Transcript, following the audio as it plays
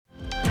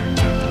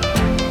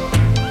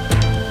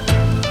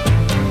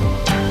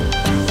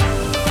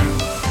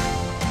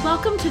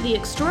the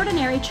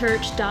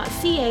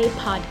extraordinarychurch.ca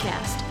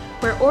podcast,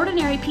 where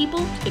ordinary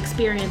people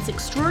experience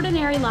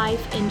extraordinary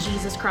life in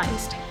Jesus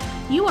Christ.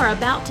 You are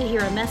about to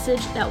hear a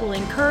message that will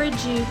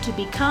encourage you to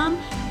become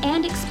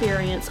and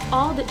experience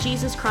all that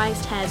Jesus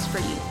Christ has for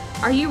you.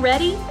 Are you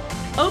ready?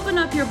 Open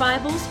up your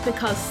Bibles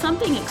because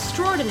something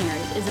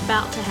extraordinary is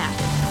about to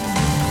happen.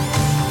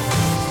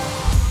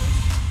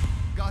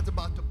 God's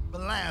about to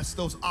blast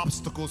those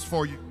obstacles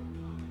for you.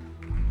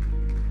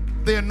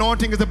 The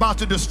anointing is about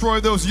to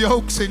destroy those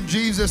yokes in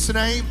Jesus'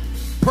 name.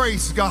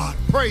 Praise God.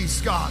 Praise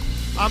God.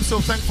 I'm so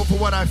thankful for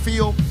what I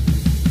feel.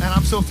 And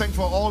I'm so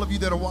thankful for all of you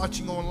that are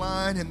watching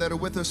online and that are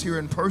with us here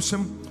in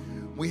person.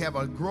 We have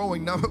a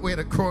growing number. We had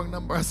a growing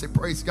number. I say,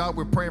 praise God.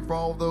 We're praying for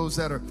all those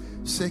that are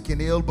sick and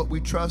ill, but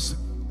we trust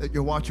that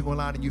you're watching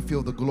online and you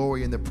feel the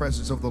glory and the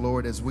presence of the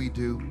Lord as we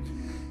do.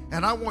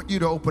 And I want you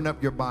to open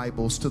up your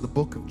Bibles to the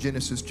book of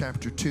Genesis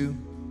chapter 2,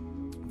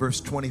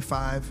 verse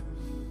 25.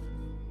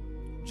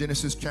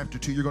 Genesis chapter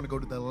 2, you're going to go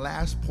to the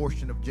last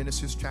portion of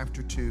Genesis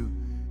chapter 2,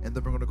 and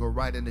then we're going to go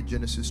right into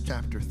Genesis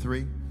chapter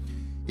 3.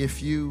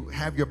 If you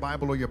have your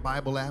Bible or your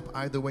Bible app,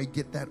 either way,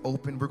 get that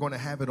open. We're going to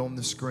have it on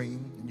the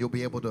screen, and you'll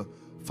be able to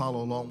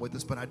follow along with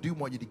us. But I do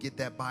want you to get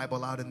that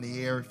Bible out in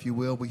the air, if you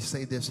will. We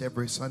say this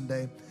every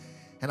Sunday,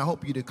 and I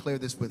hope you declare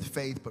this with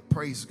faith, but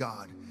praise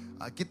God.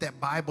 Get that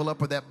Bible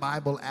up or that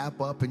Bible app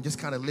up and just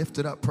kind of lift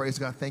it up. Praise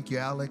God. Thank you,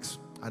 Alex.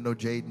 I know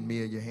Jade and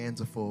Mia, your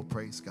hands are full.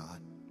 Praise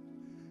God.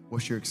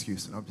 What's your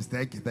excuse? I'm just,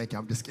 thank you.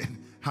 I'm just kidding.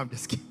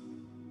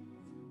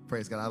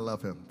 Praise God. I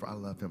love him.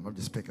 I'm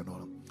just picking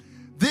on him.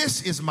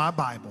 This is my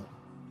Bible.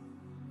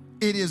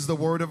 It is the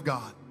Word of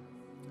God.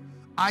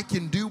 I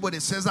can do what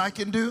it says I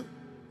can do.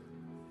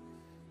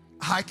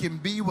 I can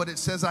be what it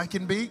says I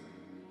can be.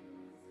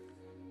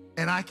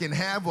 And I can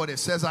have what it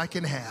says I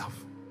can have.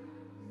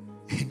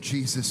 In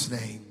Jesus'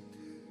 name.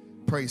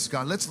 Praise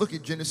God. Let's look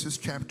at Genesis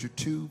chapter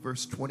 2,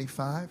 verse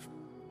 25.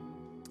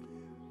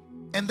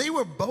 And they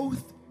were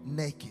both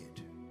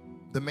naked,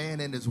 the man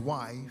and his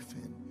wife,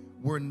 and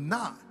were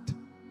not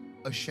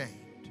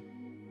ashamed.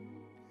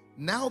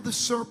 Now the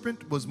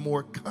serpent was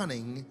more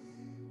cunning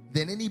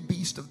than any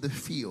beast of the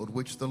field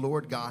which the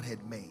Lord God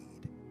had made.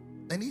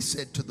 And he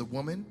said to the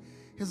woman,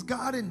 has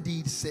God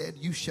indeed said,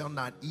 you shall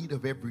not eat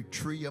of every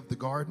tree of the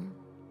garden?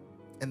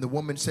 And the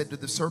woman said to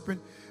the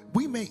serpent,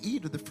 we may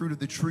eat of the fruit of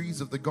the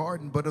trees of the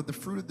garden, but of the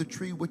fruit of the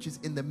tree which is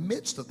in the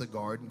midst of the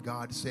garden,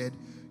 God said,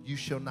 you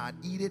shall not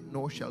eat it,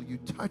 nor shall you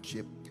touch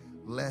it,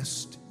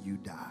 lest you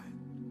die.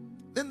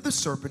 Then the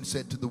serpent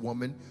said to the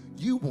woman,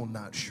 you will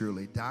not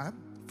surely die,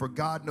 for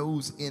God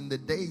knows in the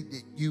day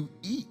that you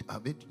eat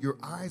of it, your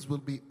eyes will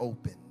be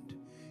opened,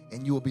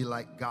 and you will be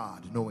like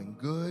God, knowing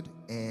good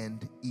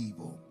and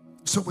evil.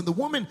 So when the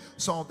woman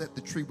saw that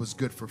the tree was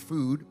good for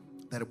food,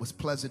 that it was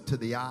pleasant to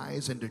the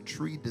eyes, and a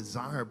tree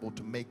desirable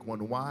to make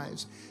one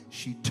wise,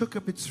 she took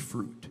of its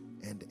fruit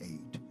and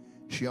ate.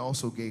 She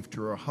also gave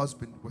to her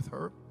husband with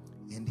her,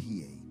 and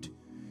he ate.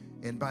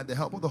 And by the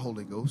help of the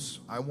Holy Ghost,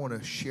 I want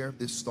to share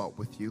this thought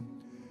with you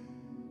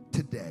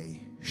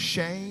today.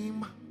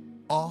 Shame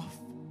off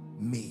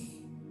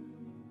me.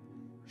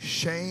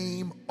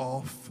 Shame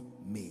off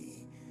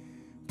me.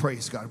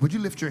 Praise God. Would you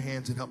lift your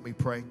hands and help me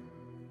pray?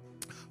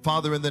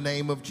 Father, in the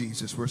name of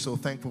Jesus, we're so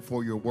thankful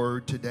for your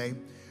word today.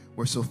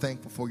 We're so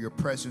thankful for your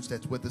presence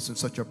that's with us in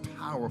such a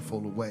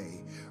powerful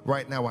way.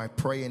 Right now, I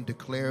pray and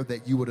declare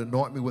that you would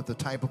anoint me with the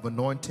type of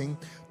anointing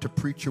to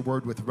preach your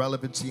word with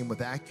relevancy and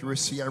with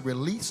accuracy. I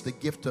release the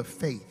gift of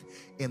faith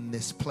in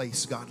this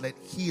place, God. Let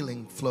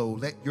healing flow.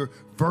 Let your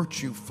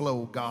virtue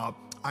flow, God.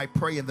 I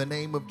pray in the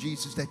name of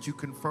Jesus that you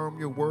confirm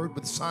your word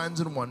with signs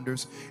and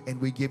wonders,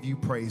 and we give you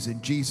praise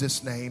in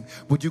Jesus' name.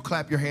 Would you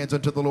clap your hands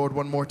unto the Lord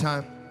one more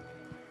time?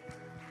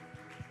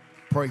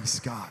 Praise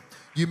God.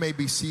 You may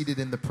be seated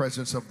in the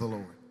presence of the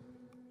Lord.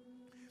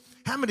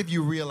 How many of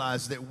you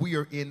realize that we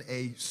are in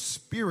a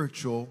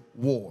spiritual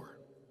war?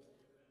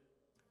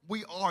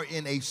 We are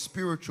in a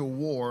spiritual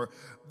war.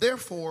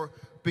 Therefore,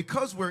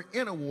 because we're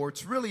in a war,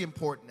 it's really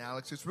important,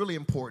 Alex, it's really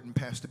important,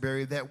 Pastor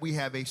Barry, that we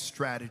have a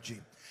strategy.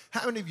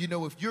 How many of you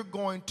know if you're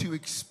going to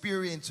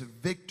experience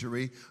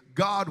victory,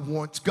 God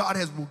will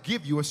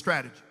give you a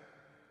strategy?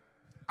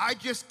 I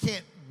just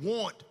can't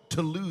want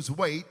to lose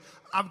weight.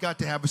 I've got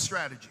to have a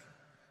strategy.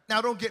 Now,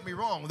 don't get me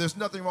wrong. There's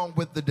nothing wrong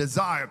with the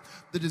desire.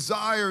 The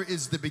desire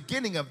is the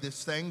beginning of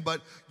this thing,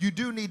 but you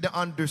do need to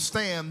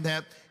understand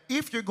that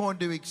if you're going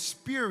to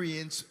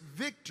experience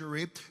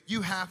victory,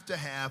 you have to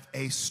have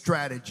a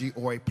strategy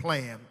or a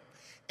plan.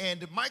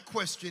 And my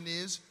question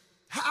is,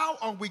 how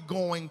are we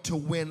going to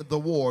win the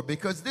war?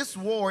 Because this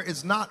war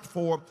is not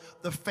for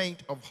the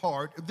faint of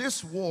heart.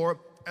 This war,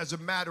 as a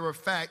matter of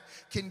fact,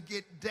 can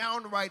get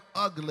downright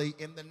ugly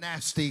in the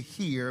nasty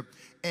here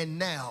and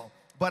now.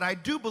 But I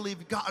do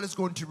believe God is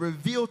going to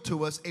reveal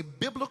to us a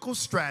biblical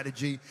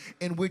strategy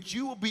in which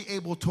you will be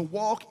able to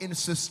walk in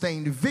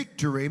sustained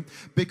victory,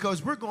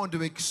 because we're going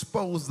to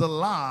expose the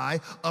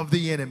lie of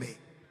the enemy.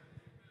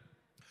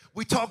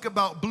 We talk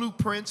about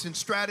blueprints and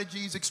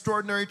strategies.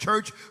 Extraordinary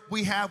Church,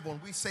 we have one.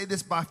 We say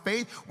this by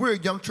faith. We're a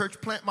young church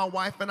plant. My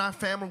wife and our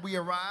family, we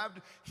arrived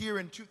here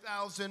in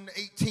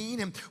 2018,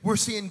 and we're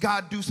seeing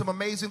God do some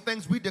amazing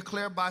things. We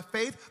declare by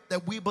faith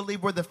that we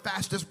believe we're the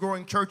fastest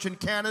growing church in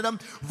Canada,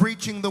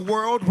 reaching the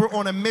world. We're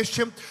on a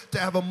mission to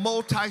have a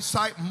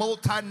multi-site,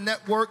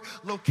 multi-network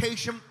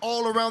location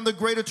all around the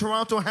greater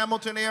Toronto,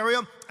 Hamilton area.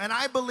 And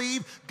I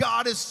believe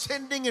God is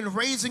sending and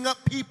raising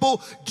up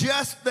people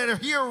just that are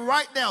here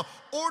right now.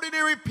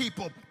 Ordinary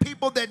people,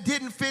 people that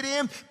didn't fit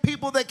in,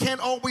 people that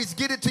can't always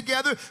get it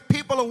together.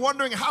 People are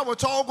wondering how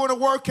it's all going to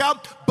work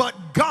out.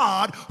 But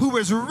God, who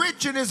is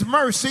rich in his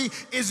mercy,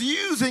 is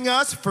using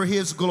us for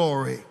his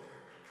glory.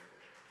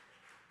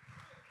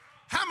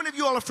 How many of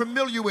you all are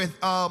familiar with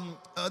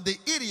the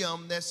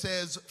idiom that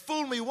says,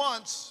 fool me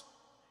once,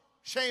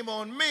 shame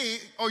on me,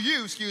 or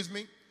you, excuse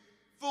me,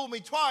 fool me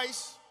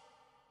twice,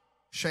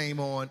 shame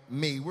on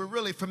me. We're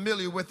really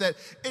familiar with that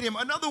idiom.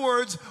 In other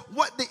words,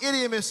 what the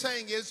idiom is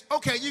saying is,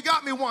 okay, you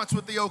got me once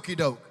with the okie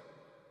doke.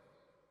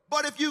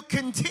 But if you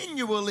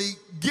continually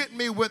get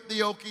me with the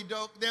okie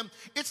doke, then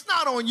it's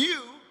not on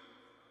you,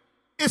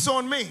 it's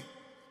on me.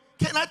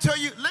 Can I tell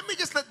you, let me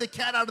just let the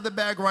cat out of the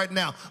bag right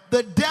now.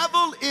 The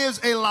devil is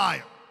a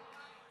liar.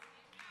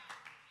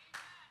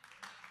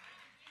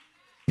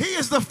 He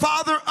is the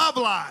father of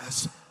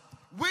lies.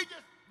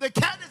 The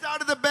cat is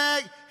out of the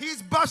bag.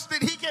 He's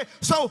busted. He can't.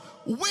 So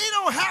we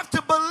don't have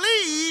to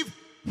believe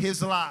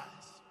his lies.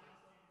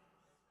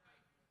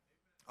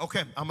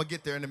 Okay, I'm gonna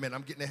get there in a minute.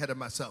 I'm getting ahead of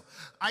myself.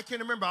 I can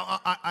remember.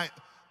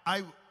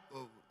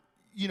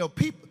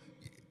 People.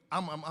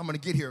 I'm gonna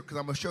get here because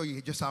I'm gonna show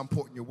you just how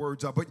important your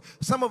words are. But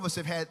some of us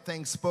have had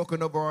things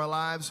spoken over our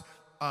lives,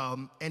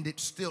 and it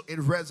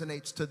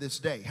resonates to this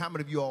day. How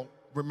many of you all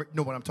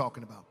know what I'm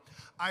talking about?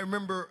 I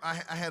remember I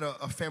had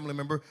a family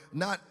member,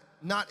 not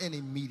an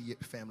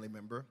immediate family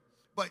member,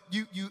 but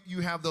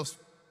you have those,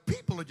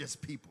 people are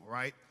just people,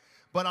 right?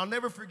 But I'll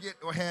never forget,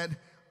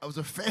 I was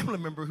a family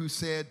member who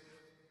said,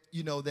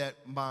 that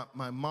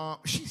my mom,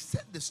 she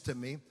said this to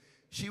me.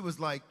 She was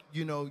like,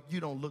 you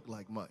don't look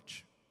like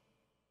much.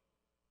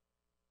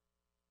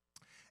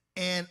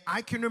 And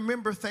I can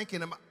remember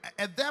thinking,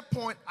 at that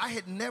point, I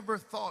had never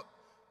thought,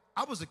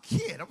 I was a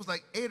kid. I was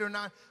like 8 or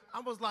 9. I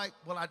was like,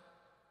 well, I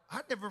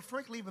never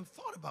frankly even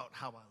thought about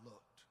how I looked.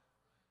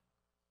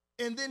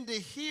 And then to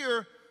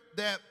hear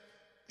that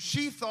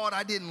she thought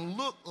I didn't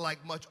look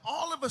like much,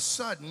 all of a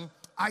sudden,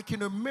 I can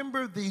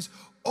remember these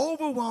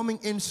overwhelming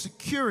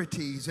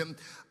insecurities, and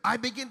I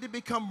began to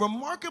become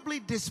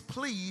remarkably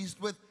displeased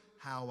with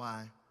how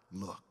I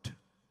looked.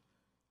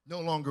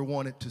 No longer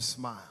wanted to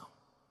smile.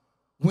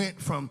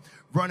 Went from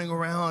running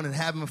around and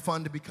having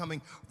fun to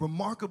becoming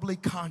remarkably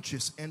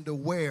conscious and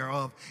aware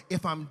of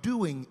if I'm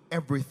doing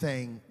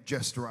everything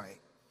just right.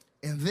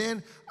 And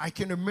then I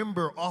can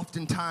remember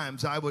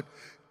oftentimes I would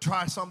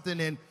try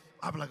something and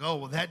I'd be like, oh,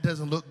 well, that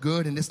doesn't look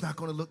good and it's not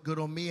going to look good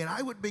on me. And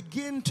I would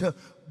begin to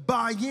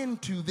buy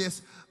into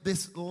this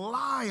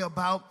lie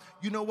about,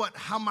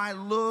 how my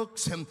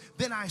looks. And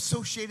then I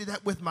associated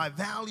that with my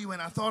value,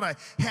 and I thought I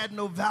had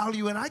no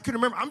value. And I can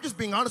remember, I'm just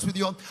being honest with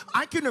you all,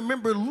 I can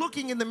remember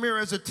looking in the mirror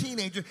as a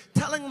teenager,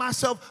 telling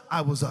myself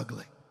I was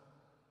ugly.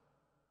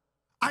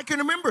 I can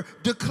remember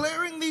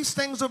declaring these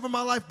things over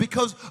my life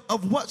because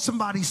of what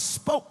somebody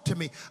spoke to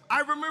me. I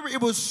remember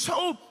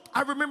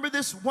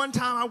this one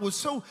time I was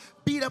so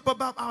beat up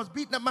I was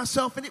beating up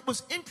myself, and it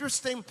was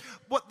interesting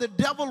what the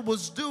devil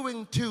was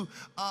doing to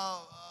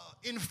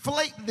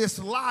inflate this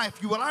lie,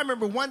 if you will. I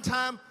remember one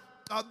time,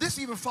 this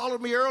even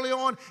followed me early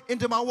on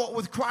into my walk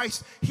with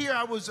Christ. Here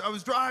I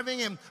was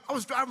driving, and I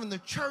was driving the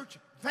church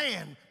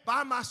van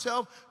by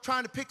myself,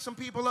 trying to pick some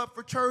people up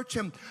for church.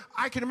 And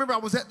I can remember I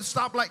was at the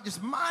stoplight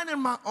just minding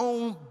my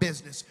own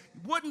business.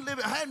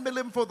 I hadn't been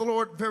living for the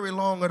Lord very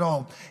long at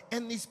all.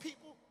 And these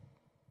people,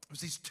 there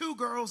was these 2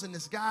 girls and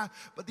this guy,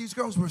 but these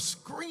girls were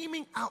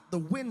screaming out the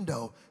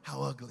window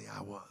how ugly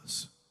I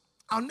was.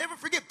 I'll never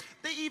forget,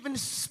 they even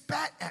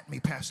spat at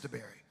me, Pastor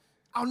Barry.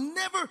 I'll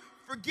never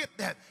forget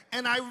that.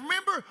 And I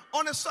remember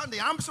on a Sunday,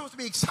 I'm supposed to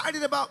be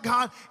excited about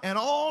God, and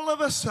all of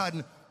a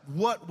sudden,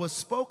 what was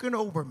spoken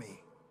over me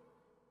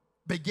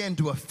began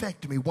to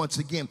affect me once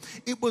again.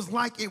 It was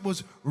like it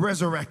was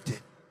resurrected.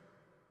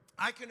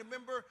 I can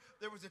remember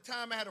there was a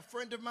time I had a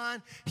friend of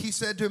mine. He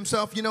said to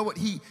himself, you know what,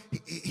 he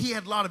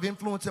had a lot of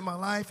influence in my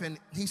life, and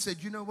he said,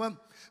 you know what,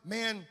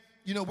 man,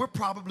 we're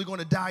probably going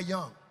to die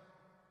young.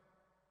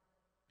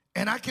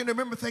 And I can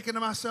remember thinking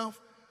to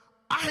myself,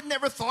 I had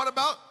never thought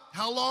about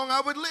how long I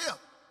would live.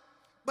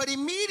 But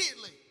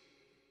immediately,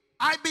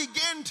 I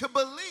began to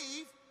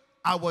believe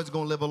I was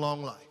going to live a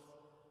long life.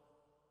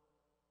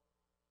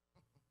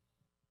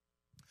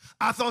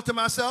 I thought to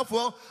myself,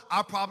 well,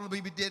 I'll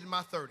probably be dead in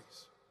my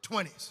 30s,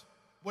 20s,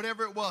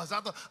 whatever it was. I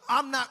thought,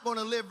 I'm not going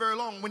to live very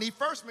long. When he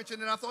first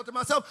mentioned it, I thought to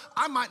myself,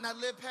 I might not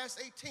live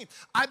past 18.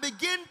 I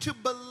began to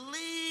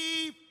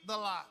believe the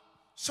lie.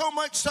 So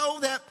much so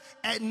that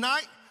at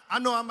night, I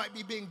know I might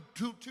be being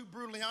too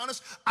brutally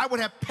honest, I would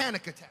have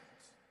panic attacks.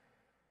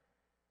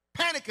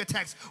 panic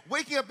attacks,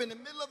 waking up in the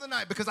middle of the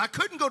night because I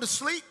couldn't go to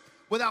sleep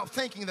without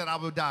thinking that I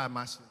would die in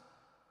my sleep.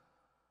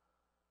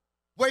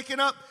 Waking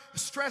up,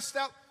 stressed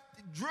out,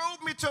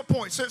 drove me to a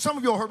point. So some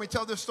of you all heard me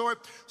tell this story.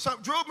 So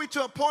it drove me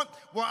to a point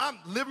where I'm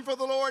living for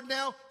the Lord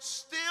now,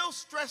 still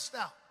stressed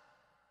out,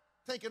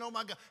 thinking, oh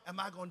my God, am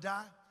I going to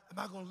die? Am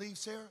I going to leave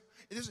Sarah?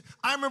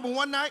 I remember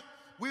one night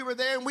we were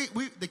there and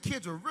the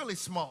kids were really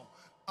small.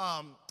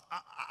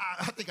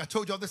 I think I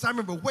told y'all this. I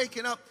remember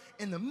waking up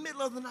in the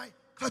middle of the night,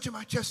 clutching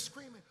my chest,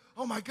 screaming,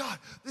 oh my God,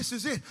 this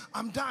is it.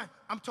 I'm dying.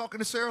 I'm talking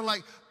to Sarah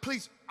like,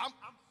 please, I'm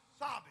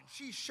sobbing.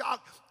 She's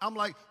shocked. I'm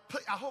like,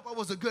 I hope I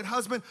was a good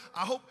husband.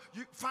 I hope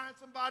you find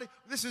somebody.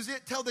 This is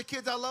it. Tell the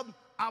kids I love them.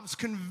 I was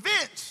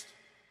convinced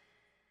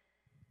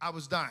I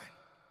was dying.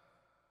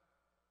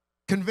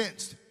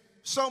 Convinced.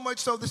 So much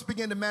so this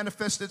began to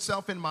manifest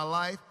itself in my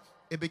life.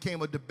 It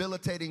became a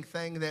debilitating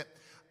thing that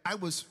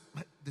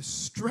the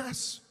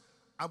stress,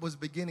 I was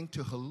beginning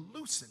to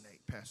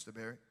hallucinate, Pastor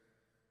Barry.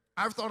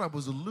 I thought I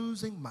was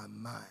losing my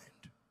mind.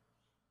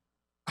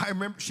 I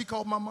remember she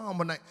called my mom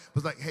one night,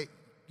 was like, hey,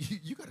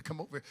 you got to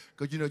come over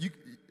because,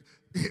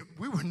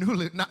 we were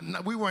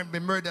we weren't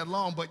been married that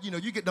long, but,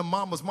 you get the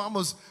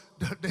mamas,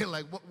 they're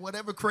like,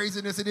 whatever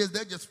craziness it is,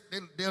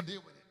 they'll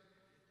deal with it.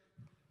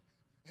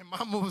 And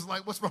mama was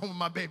like, what's wrong with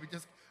my baby?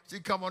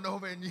 She'd come on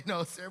over and,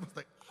 Sarah was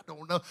like, I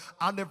don't know.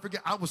 I'll never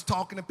forget. I was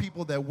talking to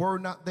people that were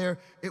not there.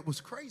 It was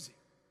crazy.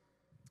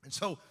 And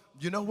so,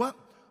 you know what?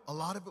 A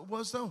lot of it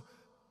was, though,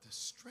 the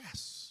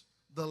stress,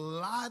 the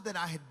lie that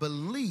I had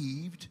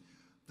believed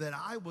that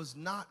I was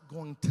not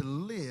going to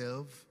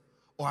live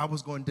or I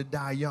was going to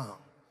die young.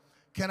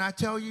 Can I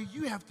tell you,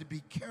 you have to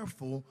be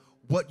careful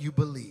what you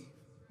believe.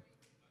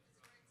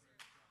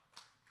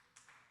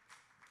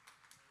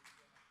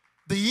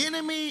 The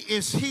enemy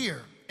is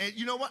here. And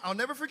you know what? I'll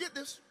never forget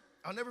this.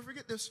 I'll never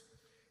forget this.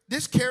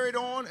 This carried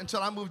on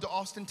until I moved to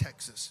Austin,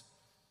 Texas.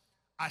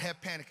 I'd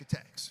have panic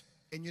attacks.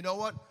 And you know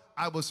what?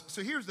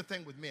 So here's the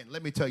thing with men.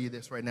 Let me tell you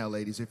this right now,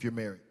 ladies, if you're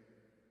married.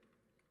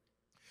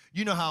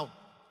 You know how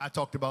I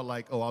talked about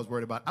I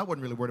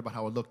wasn't really worried about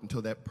how I looked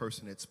until that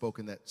person had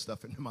spoken that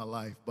stuff into my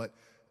life. But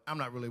I'm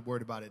not really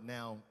worried about it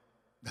now.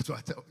 That's why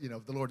I tell,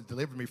 the Lord has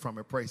delivered me from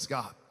it, praise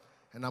God.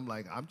 And I'm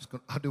like,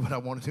 I'll do what I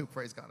want to do,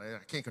 praise God.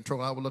 I can't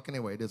control how I look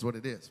anyway. It is what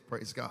it is,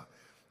 praise God.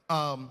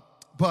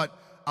 But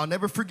I'll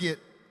never forget,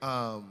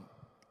 I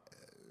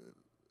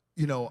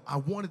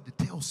wanted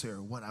to tell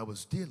Sarah what I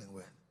was dealing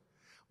with.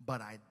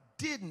 But I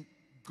didn't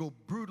go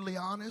brutally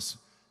honest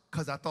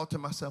because I thought to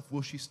myself,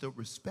 will she still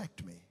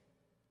respect me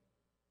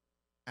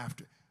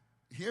after?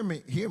 Hear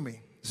me.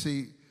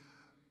 See,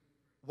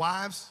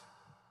 wives,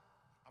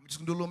 I'm just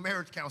going to do a little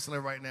marriage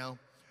counseling right now.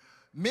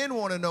 Men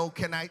want to know,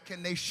 can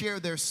they share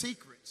their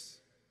secrets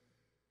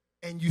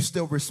and you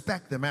still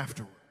respect them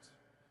afterwards?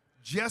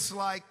 Just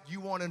like you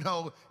want to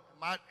know,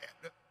 I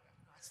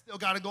still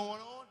got it going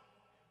on?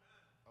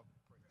 Oh,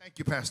 thank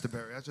you, Pastor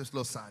Barry. That's just a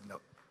little side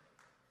note.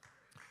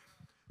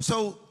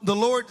 So the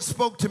Lord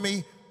spoke to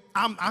me.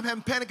 I'm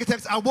having panic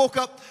attacks. I woke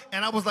up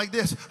and I was like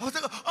this. I was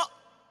like, oh.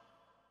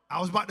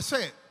 I was about to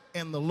say it.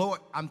 And the Lord,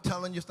 I'm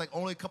telling you, it's like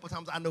only a couple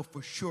times I know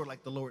for sure,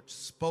 like the Lord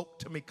spoke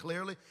to me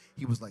clearly.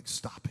 He was like,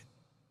 stop it.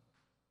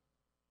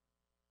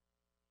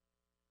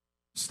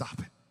 Stop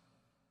it.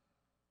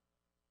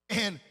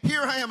 And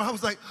here I am. I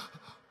was like,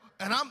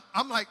 and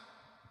I'm like,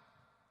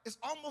 it's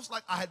almost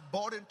like I had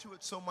bought into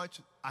it so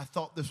much, I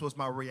thought this was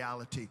my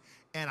reality.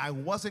 And I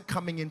wasn't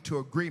coming into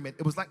agreement.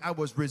 It was like I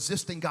was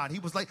resisting God. He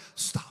was like,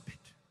 stop it.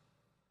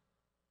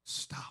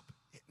 Stop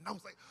it. And I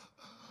was like,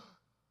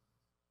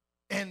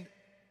 and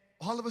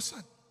all of a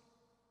sudden,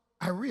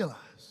 I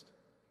realized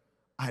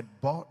I had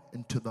bought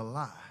into the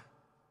lie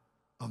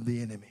of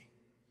the enemy.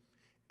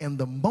 And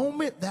the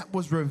moment that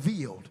was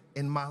revealed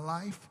in my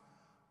life,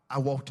 I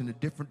walked in a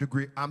different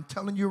degree. I'm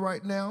telling you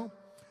right now,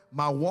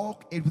 my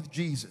walk with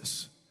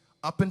Jesus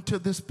up until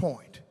this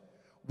point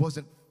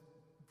wasn't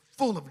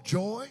full of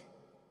joy.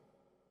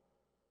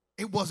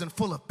 It wasn't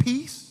full of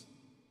peace.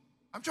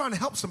 I'm trying to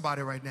help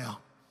somebody right now.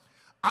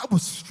 I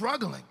was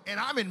struggling, and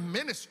I'm in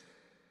ministry.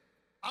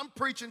 I'm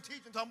preaching,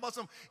 teaching, talking about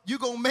something. You're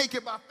going to make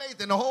it by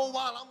faith. And the whole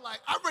while, I'm like,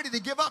 I'm ready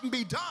to give up and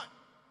be done.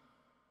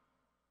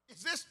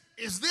 Is this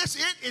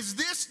it? Is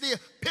this the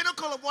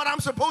pinnacle of what I'm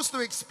supposed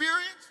to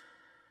experience?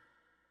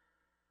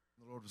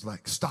 The Lord was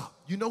like, stop.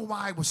 You know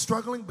why I was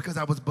struggling? Because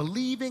I was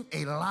believing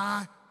a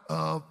lie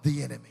of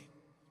the enemy.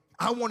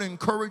 I want to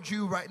encourage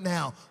you right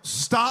now.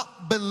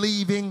 Stop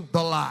believing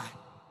the lie.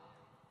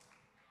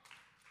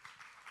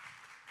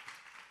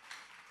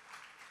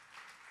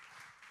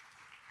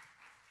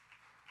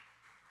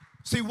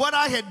 See, what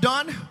I had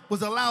done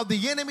was allow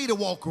the enemy to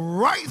walk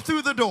right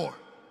through the door.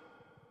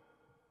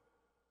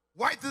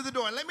 Right through the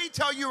door. And let me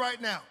tell you right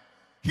now,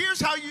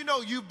 here's how you know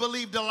you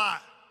believed a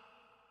lie.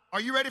 Are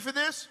you ready for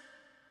this?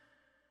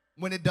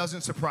 When it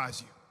doesn't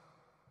surprise you.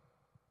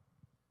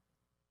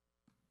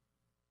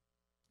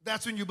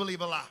 That's when you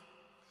believe a lie.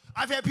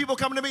 I've had people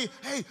come to me,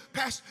 hey,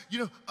 Pastor,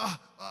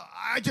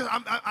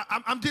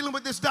 I'm dealing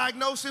with this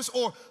diagnosis,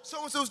 or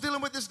so-and-so's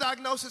dealing with this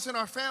diagnosis in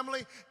our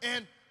family,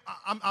 and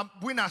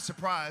we're not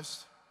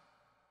surprised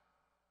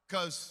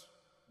because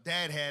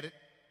Dad had it,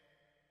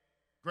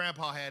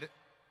 Grandpa had it.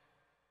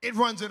 It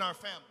runs in our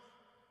family.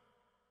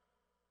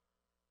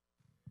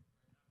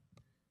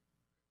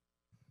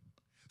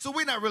 So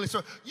we're not really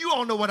sure. You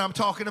all know what I'm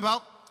talking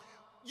about.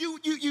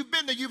 You've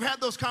been there. You've had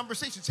those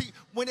conversations. See,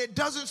 when it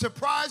doesn't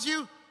surprise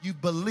you, you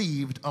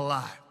believed a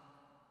lie.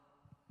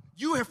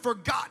 You have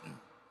forgotten.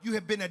 You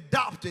have been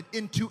adopted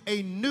into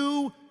a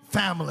new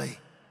family.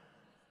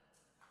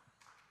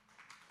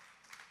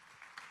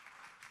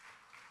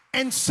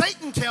 And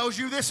Satan tells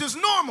you this is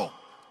normal.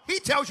 He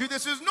tells you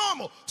this is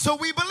normal. So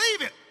we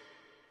believe it.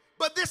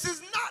 But this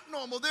is not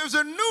normal. There's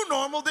a new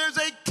normal. There's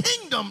a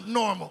kingdom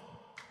normal.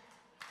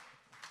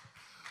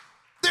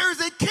 There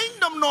is a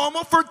kingdom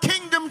normal for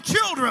kingdom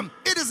children.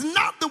 It is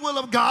not the will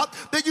of God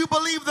that you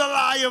believe the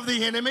lie of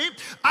the enemy.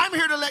 I'm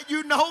here to let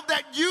you know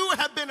that you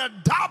have been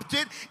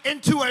adopted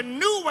into a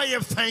new way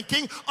of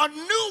thinking, a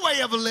new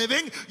way of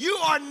living. You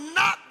are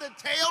not the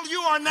tail. You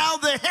are now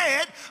the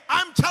head.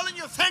 I'm telling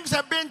you, things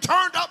have been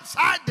turned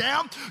upside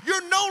down.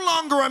 You're no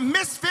longer a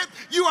misfit.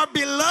 You are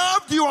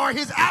beloved. You are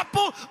his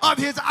apple of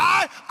his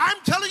eye.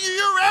 I'm telling you,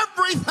 you're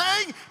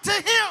everything to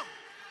him.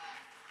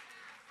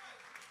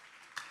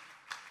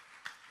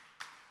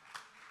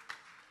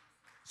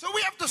 So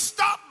we have to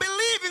stop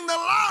believing the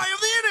lie of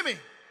the enemy.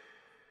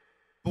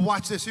 But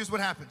watch this. Here's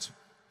what happens.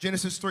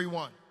 Genesis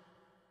 3:1.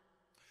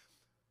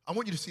 I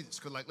want you to see this.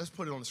 Let's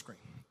put it on the screen.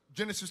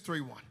 Genesis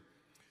 3:1.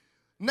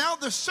 Now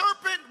the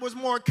serpent was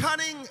more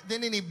cunning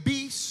than any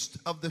beast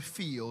of the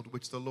field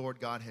which the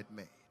Lord God had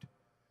made.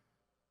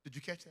 Did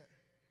you catch that?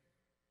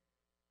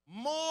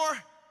 More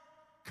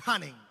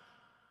cunning.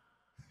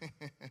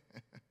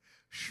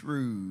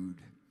 Shrewd.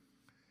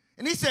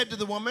 And he said to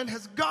the woman,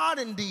 has God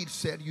indeed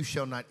said you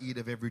shall not eat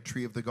of every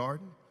tree of the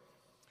garden?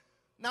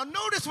 Now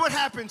notice what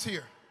happens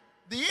here.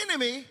 The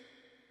enemy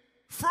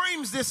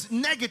frames this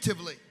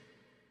negatively.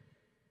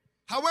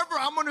 However,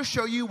 I'm going to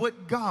show you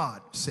what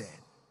God said.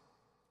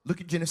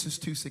 Look at Genesis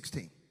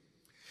 2:16.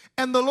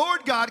 And the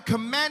Lord God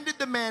commanded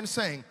the man,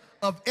 saying,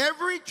 of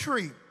every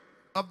tree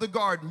of the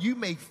garden you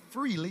may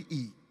freely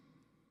eat.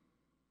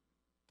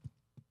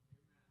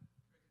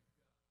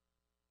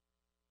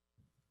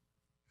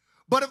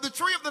 But of the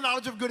tree of the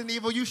knowledge of good and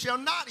evil you shall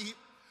not eat,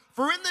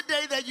 for in the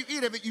day that you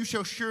eat of it you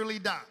shall surely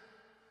die.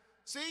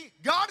 See,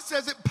 God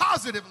says it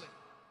positively,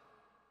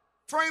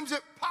 frames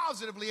it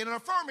positively in an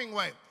affirming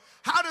way.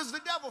 How does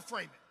the devil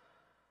frame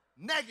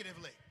it?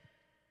 Negatively,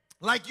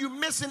 like you're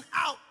missing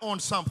out on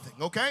something,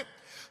 okay?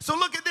 So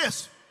look at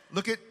this.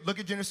 Look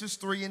at Genesis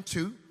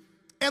 3:2.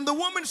 And the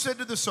woman said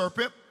to the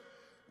serpent,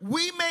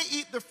 we may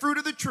eat the fruit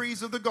of the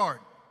trees of the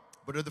garden.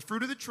 But of the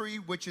fruit of the tree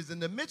which is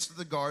in the midst of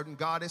the garden,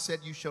 God has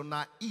said, you shall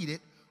not eat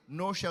it,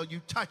 nor shall you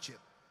touch it,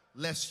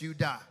 lest you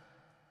die.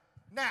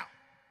 Now,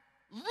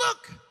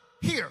 look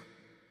here.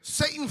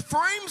 Satan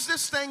frames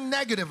this thing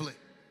negatively.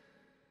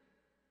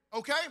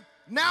 Okay?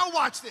 Now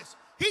watch this.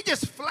 He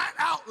just flat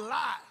out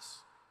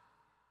lies.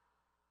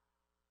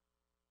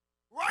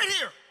 Right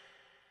here.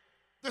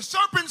 The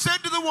serpent said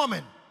to the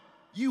woman,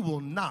 you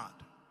will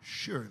not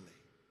surely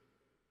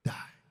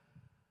die.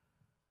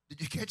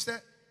 Did you catch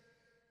that?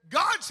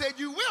 God said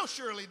you will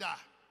surely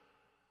die.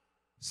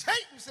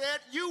 Satan said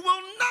you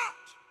will not.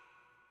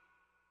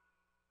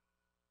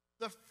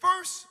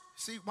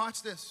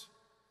 Watch this.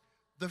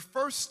 The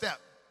first step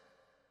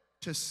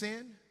to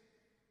sin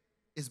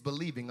is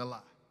believing a lie.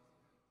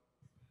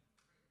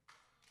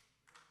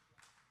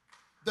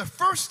 The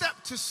first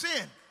step to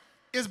sin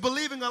is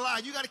believing a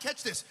lie. You got to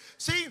catch this.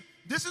 See,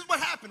 this is what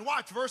happened.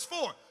 Watch, verse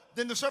 4.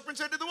 Then the serpent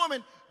said to the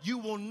woman, you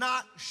will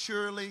not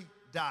surely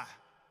die.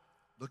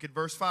 Look at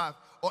verse 5.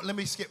 Or let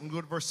me skip and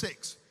go to verse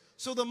 6.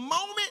 So the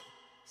moment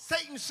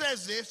Satan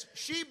says this,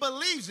 she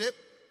believes it.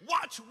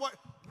 Watch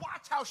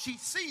how she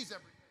sees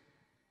everything.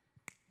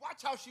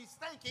 Watch how she's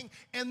thinking,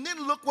 and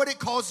then look what it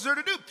causes her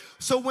to do.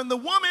 So when the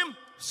woman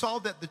saw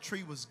that the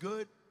tree was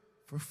good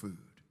for food,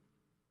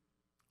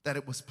 that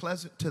it was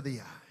pleasant to the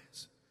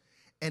eyes,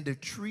 and a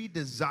tree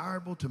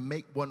desirable to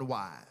make one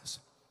wise,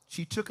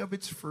 she took of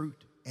its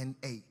fruit and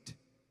ate.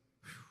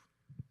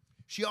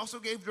 She also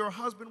gave to her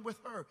husband with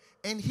her,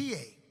 and he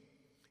ate.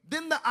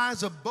 Then the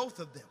eyes of both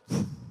of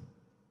them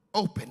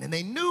opened, and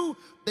they knew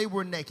they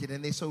were naked,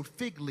 and they sewed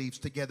fig leaves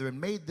together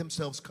and made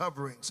themselves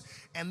coverings.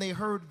 And they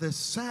heard the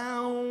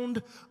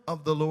sound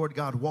of the Lord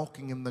God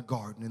walking in the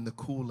garden in the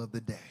cool of the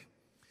day.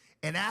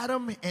 And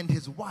Adam and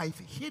his wife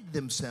hid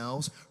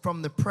themselves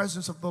from the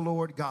presence of the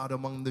Lord God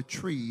among the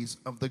trees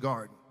of the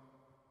garden.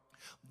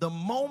 The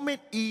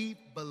moment Eve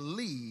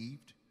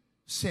believed,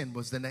 sin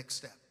was the next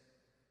step.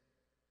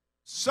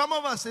 Some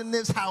of us in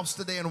this house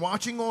today and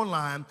watching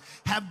online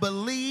have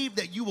believed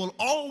that you will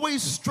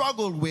always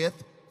struggle with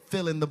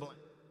fill in the blank.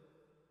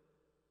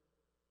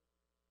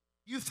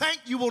 You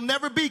think you will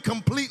never be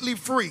completely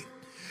free,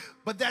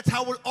 but that's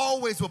how it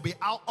always will be.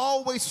 I'll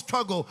always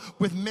struggle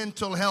with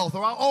mental health,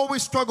 or I'll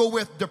always struggle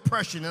with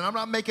depression, and I'm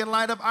not making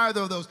light of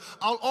either of those.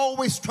 I'll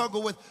always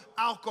struggle with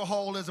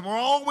alcoholism, or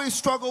I'll always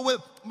struggle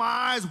with my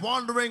eyes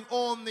wandering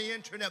on the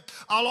internet.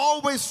 I'll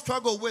always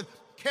struggle with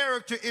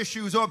character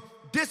issues or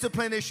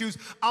discipline issues.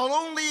 I'll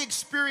only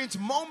experience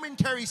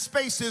momentary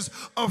spaces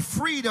of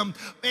freedom,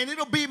 and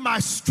it'll be my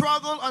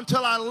struggle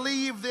until I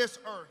leave this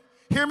earth.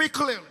 Hear me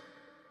clearly.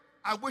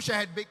 I wish I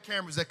had big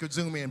cameras that could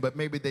zoom in, but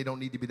maybe they don't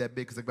need to be that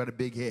big because I've got a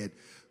big head.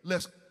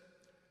 Listen,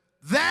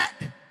 that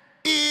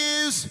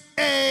is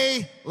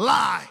a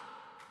lie.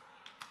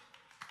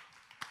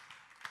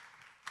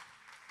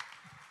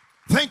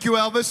 Thank you,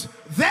 Elvis.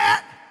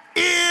 That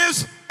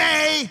is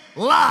a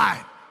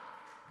lie.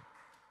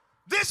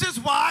 This is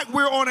why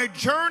we're on a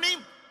journey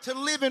to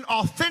live in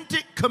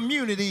authentic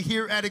community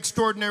here at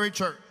Extraordinary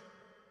Church.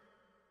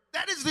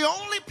 That is the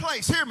only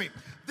place, hear me,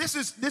 this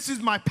is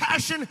my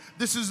passion.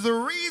 This is the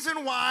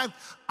reason why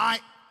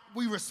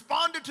we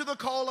responded to the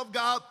call of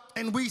God,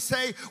 and we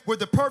say we're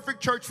the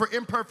perfect church for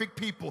imperfect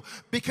people.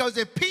 Because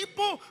if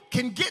people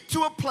can get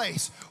to a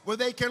place where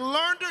they can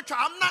learn to try,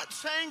 I'm not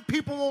saying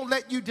people won't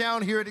let you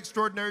down here at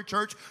Extraordinary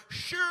Church.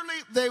 Surely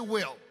they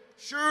will.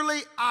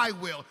 Surely I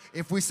will.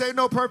 If we say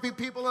no perfect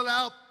people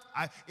allowed,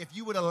 if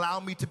you would allow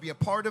me to be a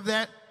part of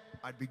that,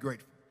 I'd be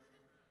grateful.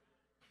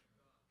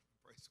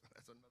 That's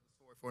another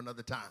story for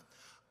another time.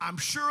 I'm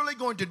surely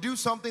going to do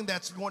something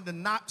that's going to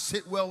not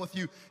sit well with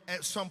you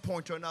at some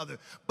point or another.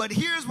 But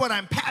here's what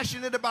I'm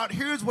passionate about.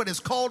 Here's what has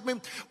called me.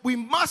 We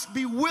must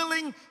be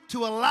willing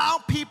to allow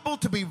people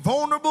to be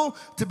vulnerable,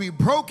 to be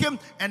broken,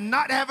 and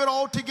not have it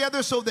all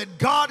together so that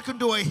God can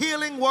do a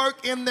healing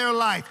work in their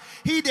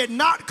life. He did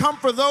not come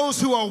for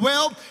those who are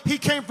well. He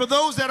came for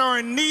those that are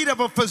in need of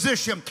a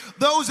physician,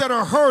 those that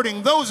are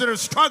hurting, those that are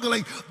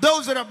struggling,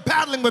 those that are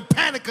battling with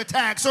panic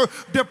attacks or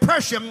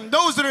depression,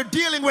 those that are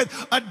dealing with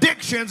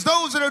addictions,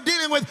 those that are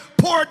dealing with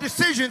poor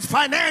decisions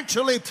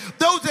financially,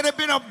 those that have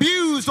been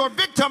abused or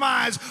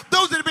victimized,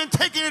 those that have been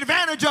taken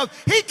advantage of.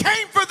 He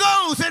came for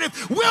those, and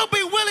if we'll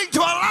be willing to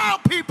allow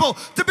people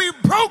to be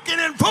broken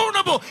and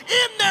vulnerable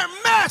in their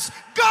mess,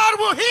 God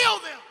will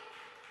heal them.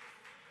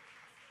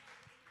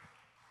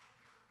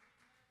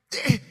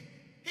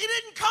 He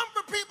didn't come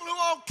for people who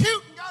are all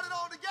cute and got it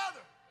all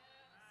together.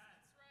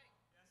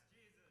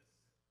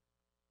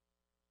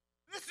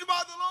 This is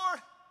why the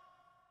Lord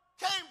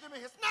came to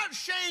me. It's not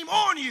shame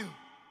on you.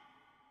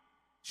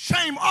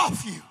 Shame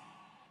off you.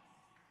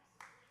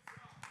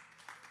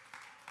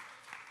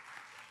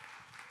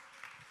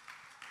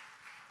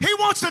 He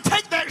wants to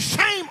take that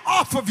shame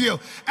off of you.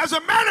 As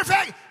a matter of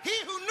fact, he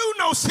who knew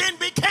no sin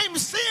became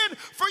sin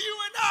for you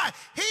and I.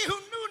 He who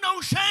knew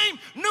no shame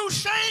knew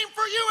shame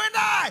for you and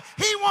I.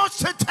 He wants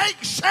to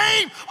take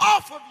shame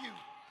off of you.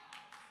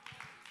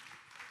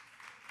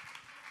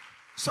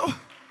 So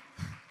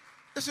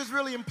this is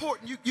really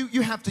important.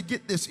 You have to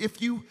get this.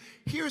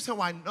 Here's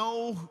how I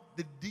know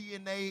the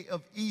DNA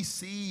of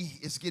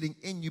EC is getting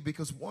in you,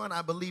 because one,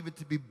 I believe it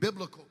to be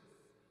biblical.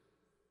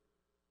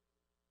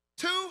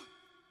 Two,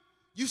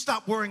 you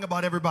stop worrying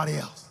about everybody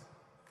else.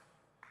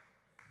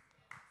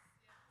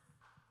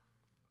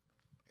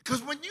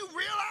 Because when you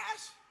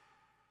realize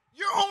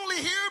you're only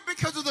here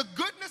because of the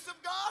goodness of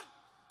God,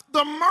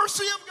 the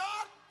mercy of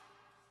God,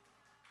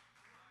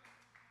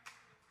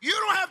 you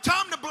don't have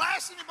time to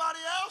blast anybody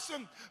else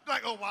and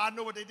like, oh, well, I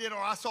know what they did, or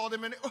I saw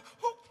them in it. Who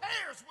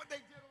cares what they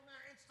did on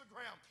their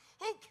Instagram?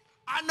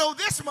 I know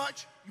this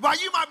much. While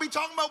you might be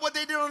talking about what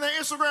they did on their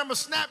Instagram or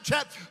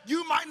Snapchat,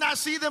 you might not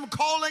see them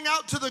calling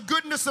out to the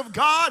goodness of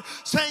God,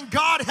 saying,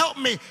 God, help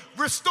me,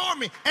 restore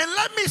me. And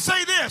let me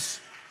say this.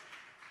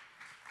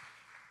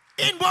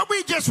 In what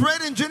we just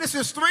read in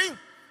Genesis 3,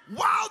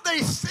 while they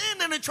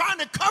sinned and are trying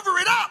to cover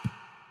it up,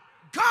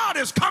 God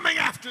is coming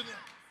after them.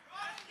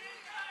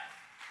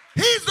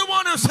 He's the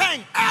one who's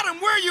saying,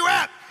 Adam, where you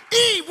at?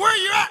 Eve, where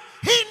you at?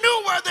 He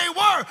knew where they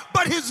were,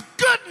 but his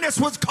goodness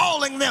was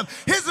calling them.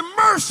 His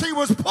mercy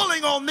was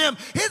pulling on them.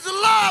 His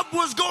love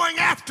was going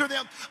after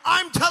them.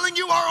 I'm telling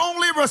you, our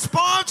only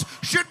response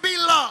should be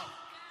love.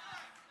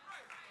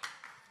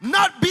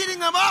 Not beating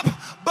them up,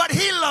 but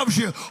he loves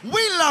you.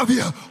 We love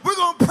you. We're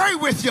going to pray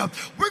with you.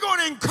 We're going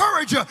to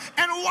encourage you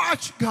and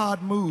watch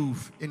God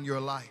move in your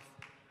life.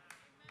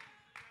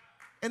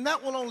 And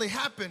that will only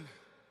happen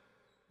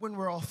when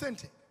we're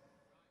authentic.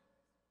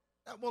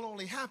 That will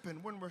only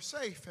happen when we're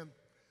safe. And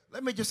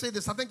let me just say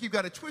this. I think you've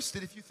got it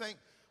twisted if you think,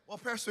 well,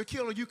 Pastor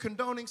Akil, are you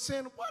condoning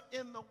sin? What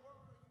in the world?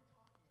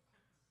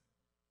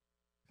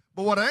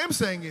 But what I am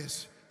saying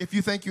is, if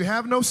you think you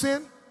have no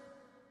sin,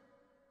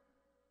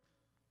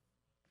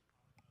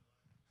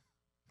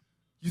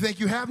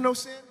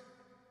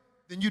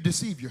 then you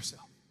deceive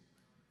yourself.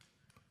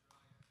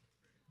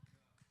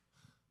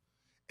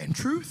 And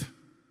truth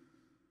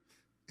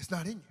is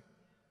not in you.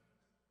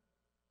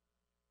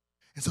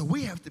 And so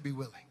we have to be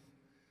willing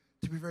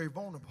to be very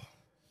vulnerable.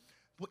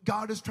 What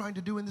God is trying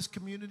to do in this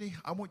community,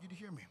 I want you to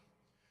hear me.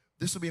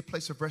 This will be a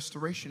place of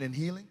restoration and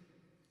healing,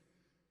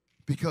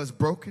 because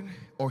broken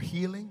or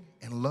healing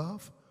and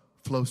love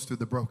flows through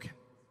the broken.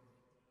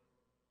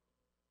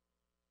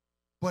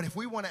 But if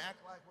we want to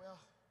act like, well,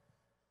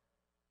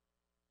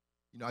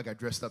 I got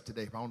dressed up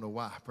today, but I don't know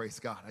why. Praise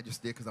God. I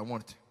just did because I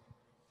wanted to.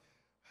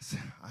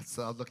 I was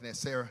looking at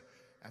Sarah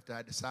after I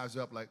had to size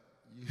her up like,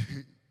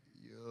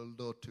 you're a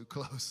little too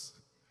close.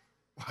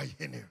 Why are you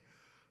in here?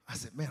 I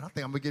said, man, I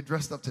think I'm going to get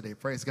dressed up today.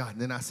 Praise God.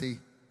 And then I see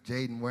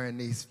Jaden wearing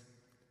these.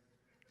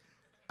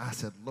 I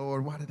said,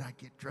 Lord, why did I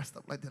get dressed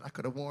up like that? I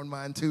could have worn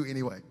mine too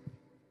anyway.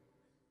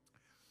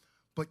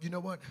 But you know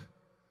what?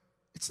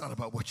 It's not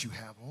about what you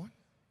have on.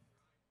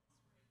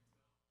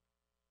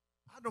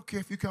 I don't care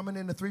if you're coming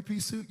in a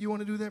three-piece suit. You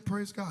want to do that?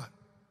 Praise God.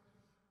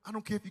 I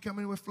don't care if you come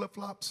in with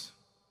flip-flops.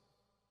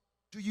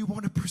 Do you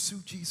want to pursue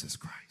Jesus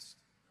Christ?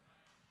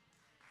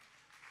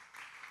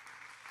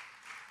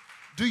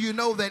 Do you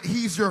know that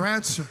he's your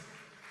answer?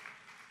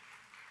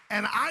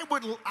 And I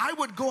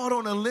would go out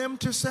on a limb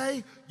to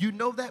say, you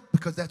know that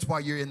because that's why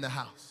you're in the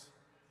house.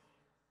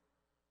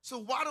 So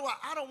why do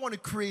I don't want to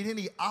create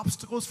any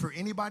obstacles for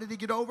anybody to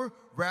get over.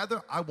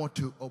 Rather, I want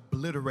to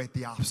obliterate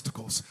the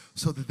obstacles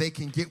so that they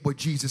can get what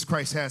Jesus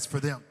Christ has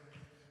for them.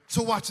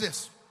 So watch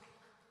this.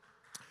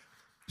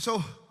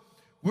 So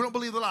we don't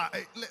believe the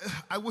lie.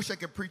 I wish I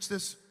could preach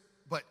this,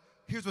 but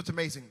here's what's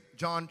amazing.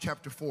 John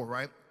chapter 4,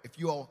 right? If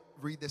you all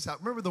read this out.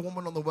 Remember the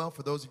woman on the well?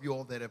 For those of you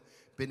all that have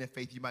been in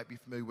faith, you might be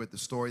familiar with the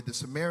story. The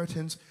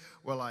Samaritans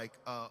were like,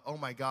 oh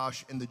my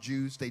gosh, and the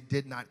Jews, they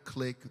did not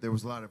click. There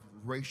was a lot of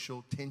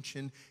racial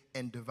tension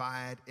and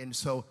divide. And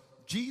so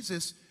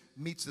Jesus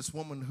meets this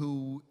woman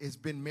who has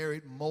been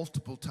married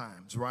multiple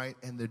times, right?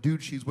 And the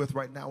dude she's with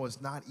right now is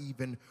not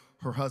even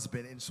her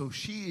husband. And so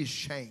she is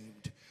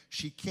shamed.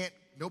 She can't,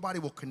 nobody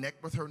will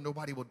connect with her.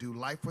 Nobody will do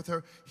life with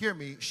her. Hear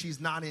me,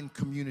 she's not in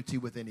community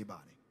with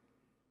anybody.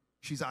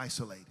 She's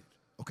isolated,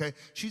 okay?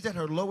 She's at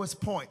her lowest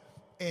point.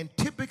 And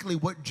typically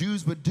what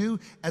Jews would do,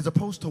 as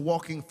opposed to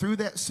walking through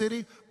that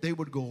city, they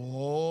would go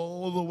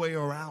all the way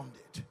around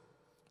it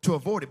to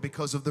avoid it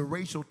because of the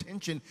racial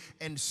tension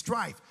and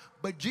strife.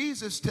 But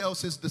Jesus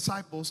tells his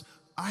disciples,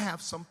 I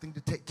have something to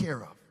take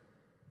care of.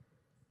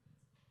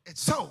 And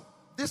so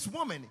this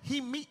woman, he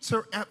meets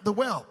her at the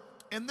well,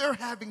 and they're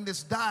having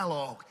this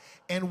dialogue.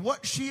 And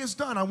what she has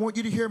done, I want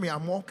you to hear me.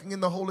 I'm walking in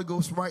the Holy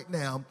Ghost right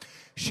now.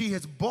 She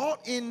has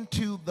bought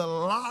into the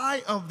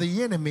lie of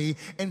the enemy,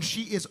 and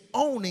she is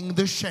owning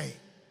the shame.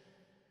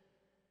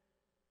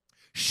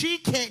 She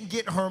can't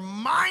get her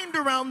mind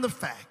around the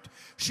fact.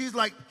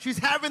 She's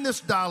having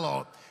this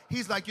dialogue.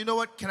 He's like, you know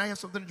what? Can I have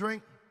something to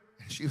drink?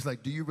 And she was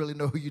like, do you really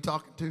know who you're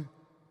talking to?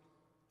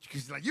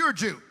 She's like, you're a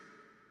Jew.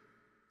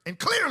 And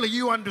clearly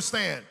you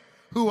understand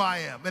who I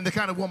am and the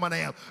kind of woman I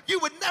am. You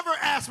would never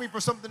ask me for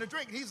something to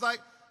drink. And he's like,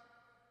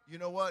 you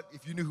know what?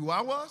 If you knew who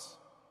I was,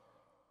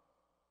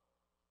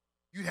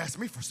 you'd ask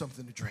me for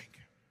something to drink.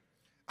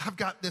 I've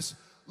got this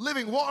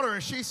living water.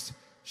 And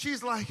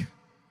she's like,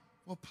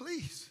 well,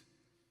 please,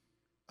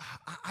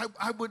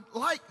 I would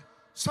like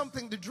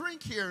something to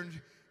drink here.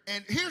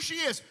 And here she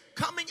is,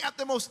 coming at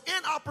the most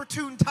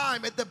inopportune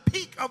time, at the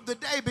peak of the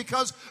day,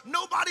 because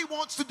nobody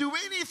wants to do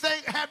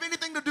anything, have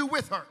anything to do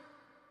with her.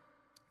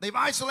 They've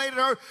isolated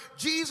her.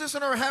 Jesus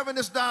and her having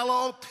this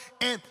dialogue,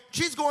 and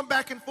she's going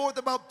back and forth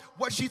about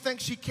what she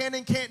thinks she can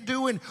and can't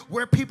do, and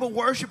where people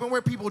worship and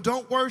where people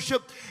don't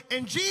worship.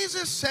 And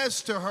Jesus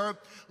says to her,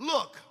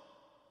 look,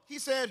 he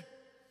said,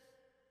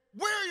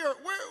 where's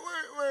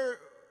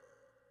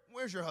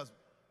your husband?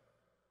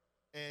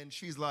 And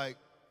she's like,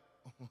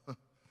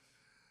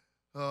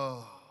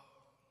 oh,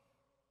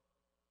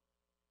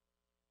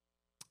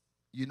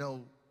 you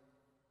know,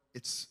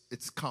 it's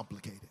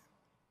complicated.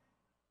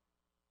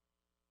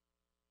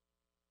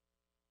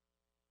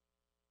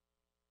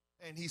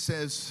 And he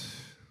says,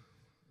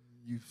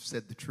 you've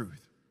said the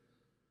truth.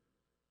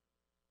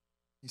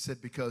 He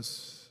said,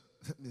 because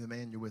the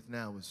man you're with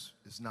now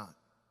is not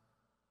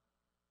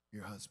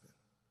your husband.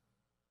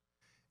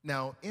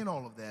 Now, in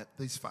all of that,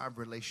 these 5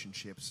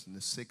 relationships and the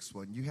 6th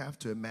one, you have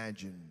to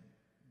imagine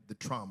the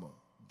trauma,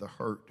 the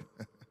hurt,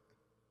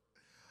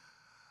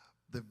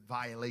 the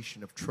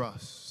violation of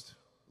trust,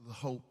 the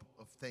hope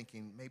of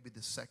thinking maybe the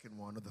 2nd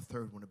one or the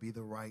 3rd one will be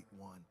the right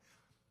one.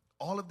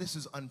 All of this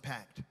is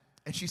unpacked.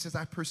 And she says,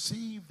 I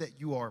perceive that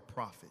you are a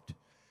prophet.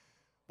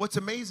 What's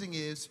amazing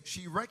is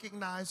she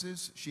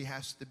recognizes she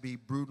has to be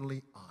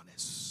brutally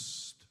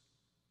honest.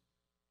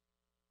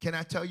 Can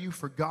I tell you,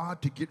 for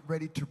God to get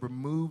ready to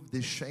remove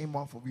this shame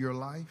off of your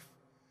life,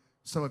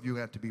 some of you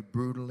have to be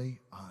brutally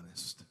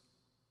honest.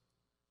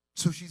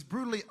 So she's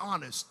brutally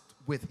honest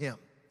with him.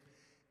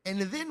 And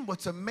then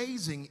what's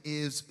amazing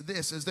is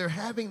this, as they're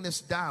having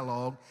this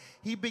dialogue,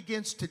 he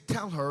begins to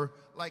tell her,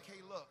 like,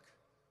 hey, look,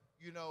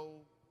 you know,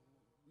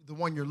 the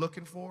one you're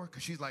looking for,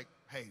 because she's like,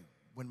 hey,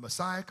 when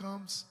Messiah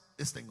comes,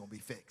 this thing gonna be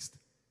fixed.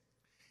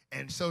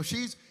 And so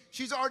she's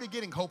already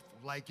getting hopeful,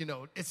 like, you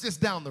know, it's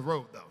just down the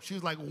road though.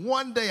 She's like,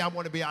 one day I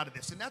want to be out of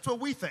this. And that's what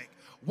we think.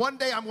 One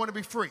day I'm going to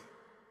be free.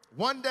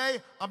 One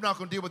day I'm not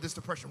going to deal with this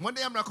depression. One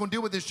day I'm not going to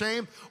deal with this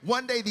shame.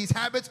 One day these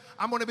habits,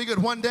 I'm going to be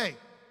good one day.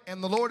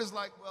 And the Lord is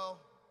like, well,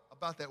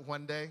 about that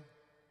one day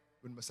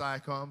when Messiah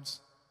comes,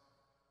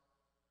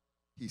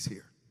 he's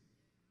here.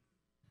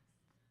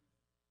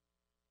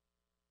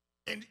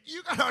 And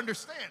you got to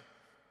understand,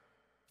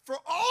 for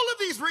all of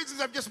these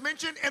reasons I've just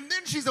mentioned, and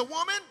then she's a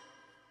woman,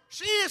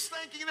 she is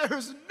thinking there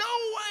is no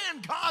way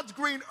in God's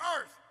green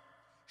earth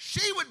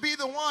she would be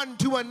the one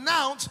to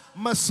announce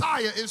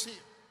Messiah is here.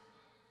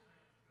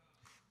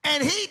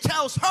 And he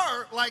tells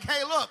her, like,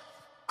 hey, look,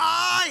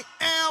 I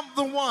am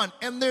the one.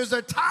 And there's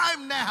a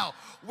time now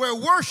where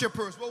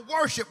worshipers will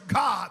worship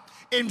God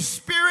in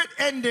spirit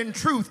and in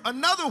truth.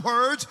 In other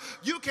words,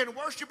 you can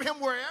worship him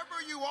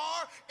wherever you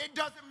are. It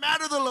doesn't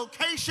matter the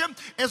location.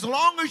 As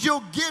long as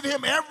you'll give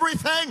him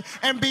everything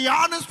and be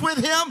honest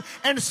with him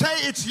and say,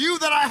 it's you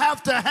that I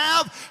have to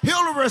have,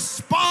 he'll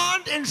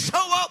respond and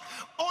show up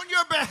on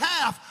your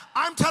behalf.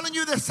 I'm telling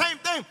you the same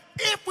thing.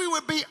 If we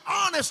would be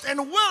honest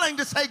and willing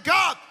to say,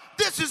 God,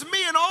 this is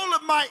me and all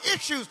of my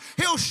issues,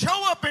 he'll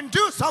show up and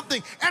do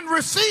something and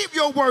receive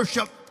your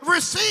worship,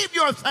 receive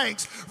your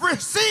thanks,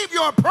 receive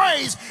your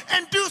praise,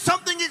 and do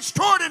something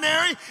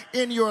extraordinary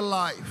in your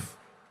life.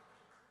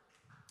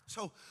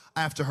 So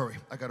I have to hurry.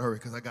 I got to hurry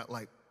because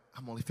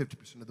I'm only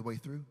 50% of the way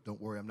through. Don't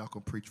worry, I'm not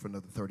going to preach for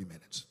another 30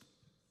 minutes.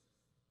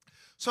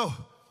 So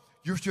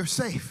you're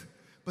safe.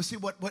 But see,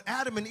 what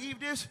Adam and Eve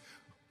did,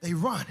 they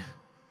run.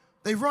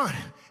 They run.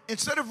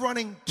 Instead of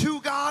running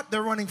to God,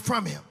 they're running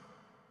from him.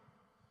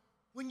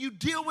 When you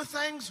deal with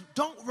things,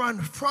 don't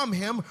run from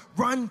him,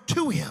 run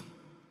to him.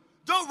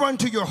 Don't run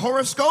to your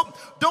horoscope.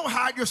 Don't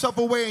hide yourself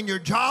away in your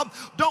job.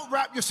 Don't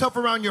wrap yourself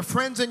around your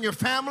friends and your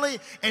family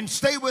and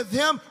stay with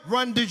them.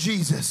 Run to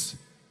Jesus.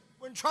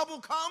 When trouble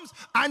comes,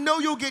 I know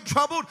you'll get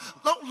troubled.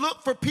 Don't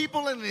look for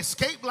people in an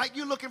escape like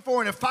you're looking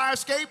for in a fire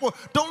escape. Or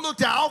don't look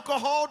to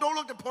alcohol. Don't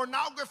look to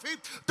pornography.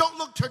 Don't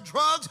look to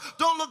drugs.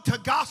 Don't look to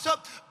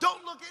gossip.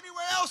 Don't look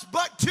anywhere else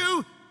but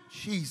to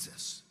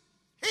Jesus.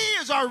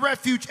 He is our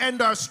refuge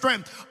and our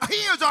strength. He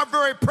is our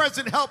very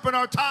present help in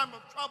our time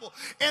of trouble.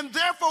 And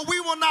therefore we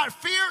will not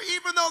fear,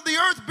 even though the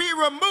earth be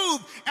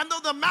removed, and though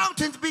the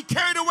mountains be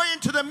carried away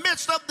into the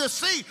midst of the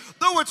sea,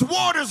 though its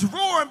waters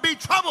roar and be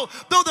troubled,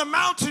 though the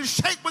mountains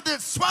shake with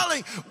its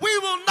swelling, we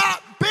will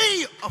not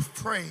be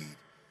afraid.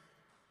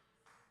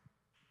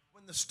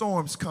 When the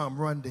storms come,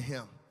 run to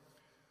him.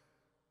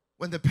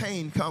 When the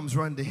pain comes,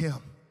 run to him.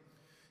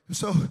 And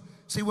so,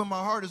 see, when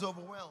my heart is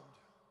overwhelmed,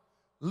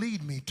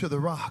 lead me to the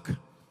rock.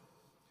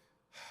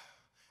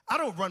 I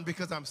don't run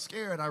because I'm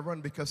scared. I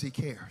run because he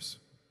cares.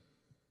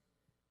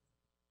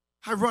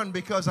 I run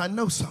because I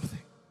know something.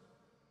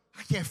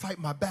 I can't fight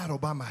my battle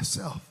by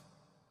myself.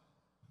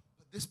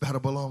 But this battle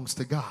belongs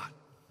to God.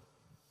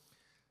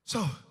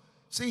 So,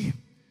 see,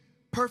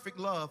 perfect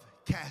love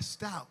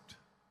casts out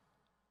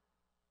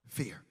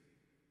fear.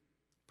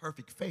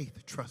 Perfect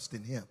faith, trust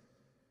in him.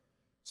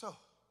 So,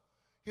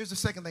 here's the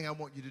second thing I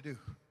want you to do.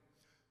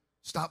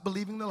 Stop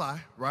believing the lie,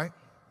 right?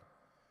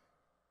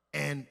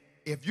 And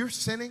if you're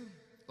sinning,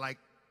 like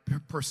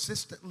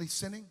persistently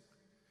sinning,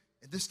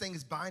 and this thing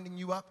is binding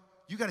you up,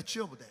 you got to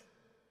chill with that.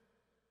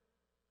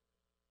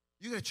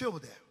 You got to chill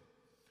with that.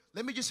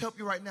 Let me just help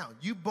you right now.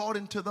 You bought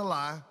into the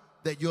lie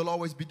that you'll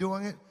always be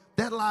doing it.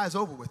 That lie is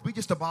over with. We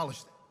just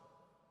abolished it.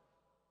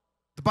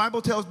 The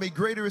Bible tells me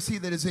greater is he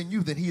that is in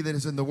you than he that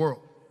is in the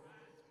world.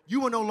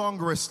 You are no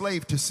longer a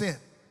slave to sin.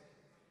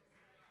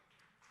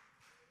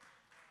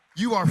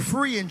 You are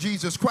free in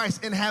Jesus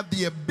Christ and have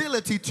the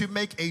ability to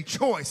make a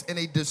choice and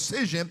a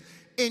decision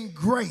in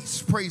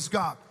grace. Praise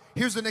God.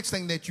 Here's the next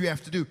thing that you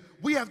have to do.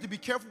 We have to be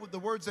careful with the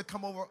words that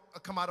come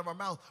out of our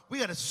mouth. We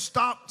got to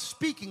stop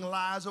speaking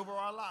lies over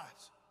our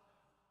lives.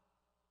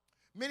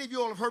 Many of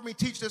you all have heard me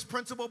teach this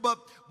principle, but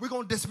we're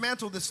going to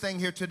dismantle this thing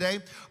here today.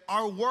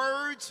 Our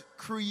words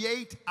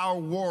create our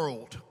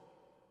world.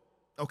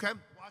 Okay?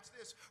 Watch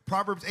this.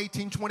 Proverbs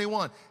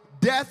 18:21.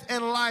 Death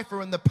and life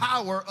are in the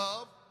power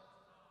of,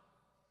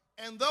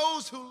 and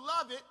those who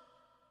love it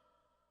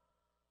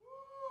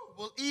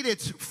will eat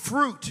its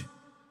fruit.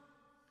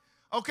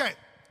 Okay,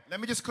 let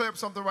me just clear up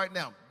something right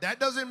now. That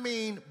doesn't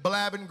mean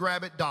blab and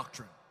grab it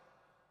doctrine.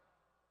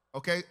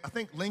 Okay, I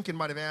think Lincoln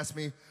might have asked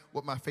me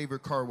what my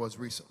favorite car was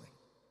recently.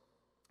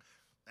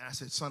 And I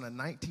said, son, a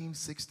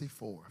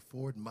 1964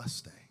 Ford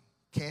Mustang,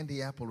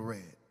 candy apple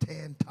red,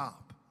 tan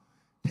top,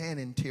 tan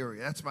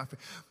interior. That's my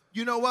favorite.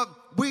 You know what?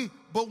 We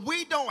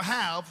don't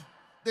have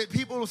that.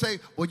 People will say,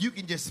 well, you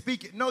can just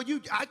speak it. No,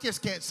 I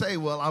just can't say,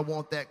 well, I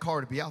want that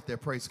car to be out there,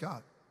 praise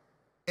God.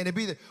 And it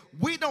be that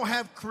we don't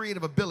have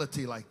creative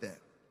ability like that.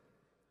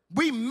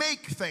 We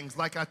make things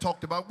like I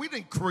talked about. We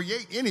didn't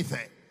create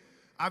anything.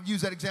 I've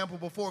used that example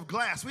before of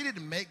glass. We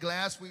didn't make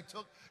glass. We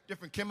took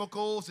different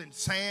chemicals and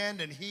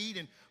sand and heat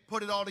and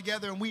put it all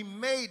together, and we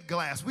made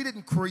glass. We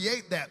didn't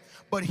create that.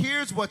 But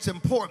here's what's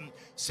important.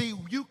 See,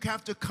 you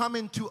have to come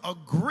into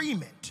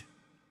agreement.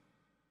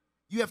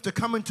 You have to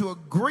come into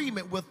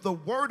agreement with the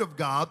Word of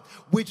God,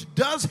 which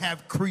does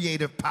have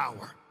creative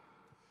power.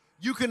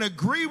 You can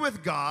agree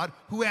with God,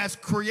 who has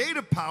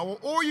creative power,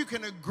 or you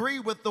can agree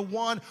with the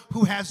one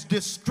who has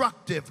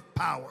destructive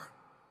power.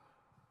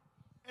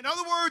 In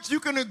other words, you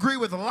can agree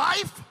with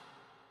life,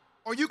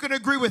 or you can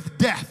agree with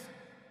death.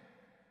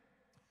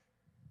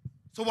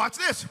 So watch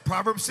this,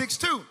 Proverbs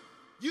 6:2.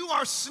 You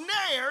are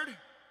snared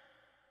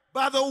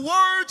by the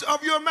words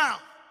of your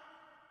mouth.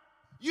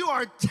 You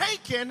are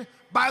taken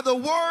by the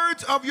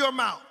words of your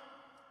mouth.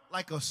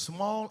 Like a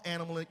small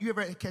animal. You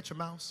ever catch a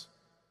mouse?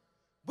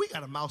 We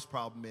got a mouse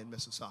problem in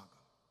Mississauga.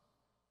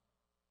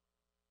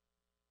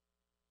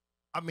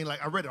 I mean,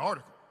 like, I read an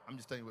article. I'm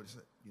just telling you what it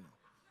said, you know.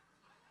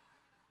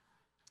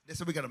 They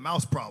said we got a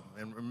mouse problem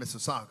in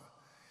Mississauga.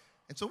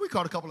 And so we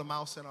caught a couple of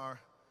mice in our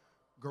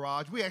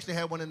garage. We actually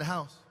had one in the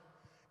house.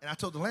 And I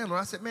told the landlord,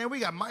 I said, man, we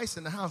got mice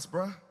in the house,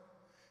 bro.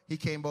 He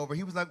came over.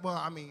 He was like, well,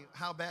 I mean,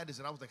 how bad is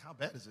it? I was like, how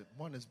bad is it?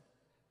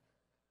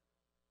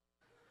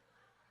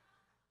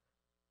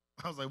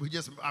 I was like, we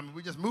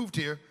just moved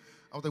here.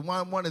 I was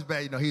like, one is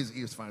bad. You know,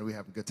 he was fine. We were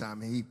having a good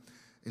time. And he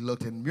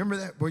looked, and remember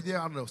that? We're there,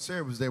 I don't know,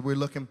 Sarah was there. We were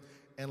looking,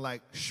 and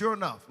like, sure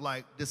enough,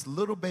 like this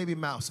little baby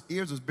mouse,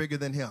 ears was bigger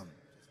than him.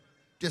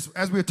 Just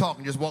as we were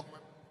talking, just walked.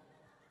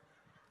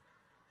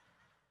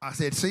 I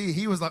said, see,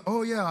 he was like,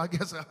 oh yeah, I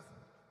guess.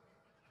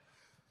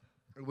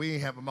 We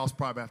didn't have a mouse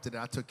problem after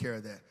that. I took care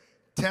of that.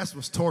 Tess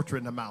was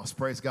torturing the mouse,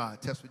 praise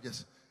God. Tess would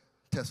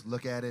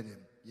look at it and,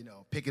 you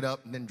know, pick it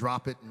up and then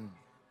drop it. And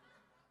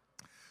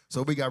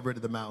so we got rid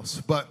of the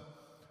mouse. But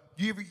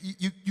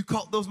you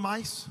caught those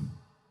mice?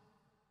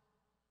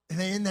 And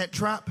they're in that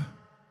trap,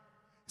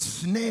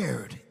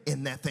 snared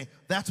in that thing.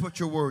 That's what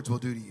your words will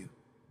do to you.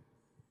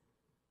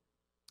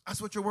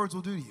 That's what your words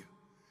will do to you.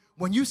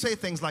 When you say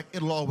things like,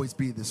 it'll always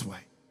be this way.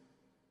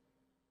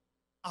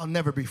 I'll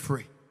never be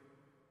free.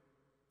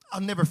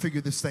 I'll never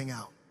figure this thing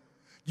out.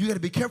 You got to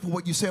be careful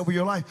what you say over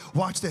your life.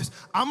 Watch this.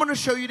 I'm going to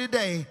show you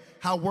today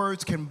how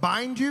words can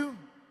bind you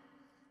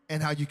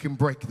and how you can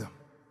break them.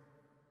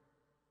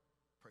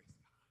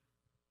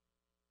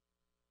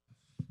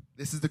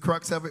 This is the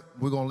crux of it.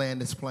 We're going to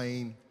land this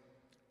plane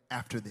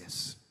after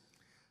this.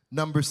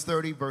 Numbers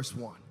 30, verse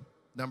 1.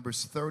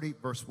 Numbers 30,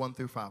 verse 1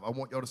 through 5. I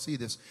want y'all to see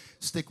this.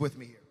 Stick with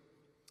me here.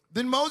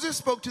 Then Moses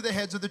spoke to the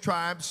heads of the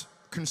tribes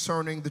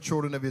concerning the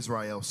children of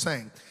Israel,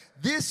 saying,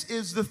 this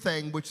is the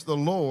thing which the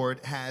Lord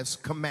has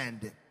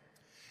commanded.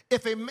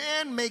 If a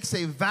man makes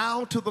a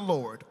vow to the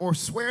Lord or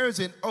swears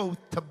an oath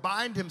to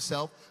bind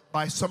himself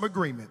by some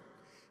agreement,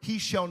 he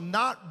shall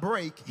not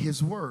break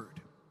his word.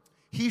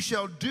 He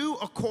shall do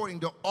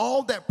according to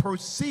all that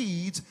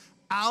proceeds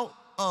out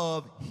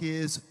of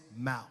his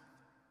mouth.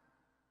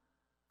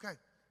 Okay,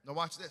 now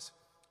watch this.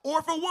 Or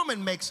if a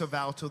woman makes a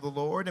vow to the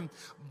Lord and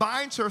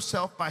binds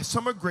herself by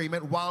some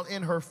agreement while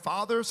in her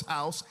father's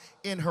house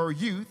in her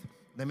youth,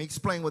 let me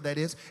explain what that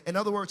is. In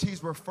other words,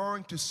 he's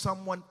referring to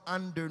someone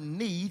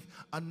underneath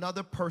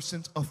another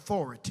person's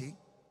authority.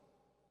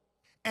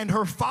 And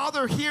her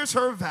father hears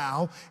her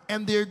vow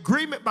and the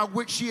agreement by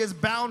which she has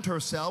bound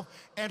herself,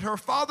 and her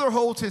father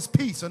holds his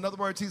peace. In other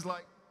words, he's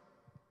like,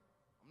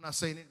 I'm not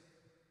saying it.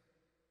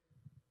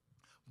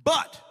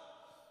 But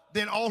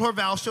then all her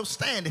vows shall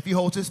stand if he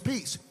holds his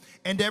peace.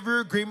 And every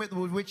agreement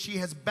with which she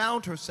has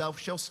bound herself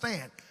shall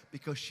stand,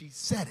 because she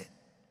said it.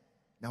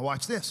 Now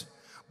watch this.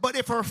 But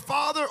if her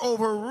father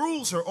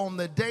overrules her on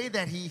the day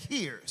that he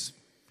hears,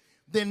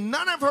 then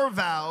none of her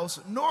vows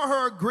nor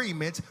her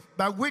agreements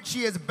by which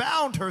she has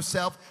bound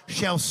herself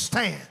shall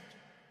stand.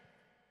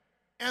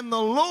 And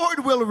the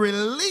Lord will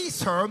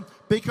release her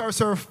because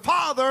her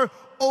father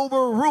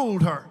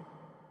overruled her.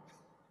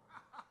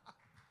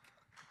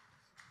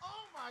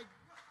 Oh my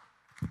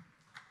God.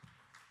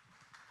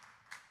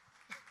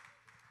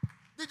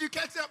 Did you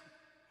catch that?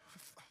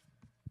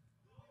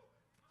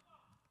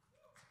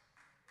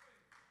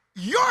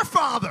 Your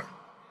father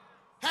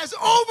has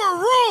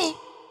overruled.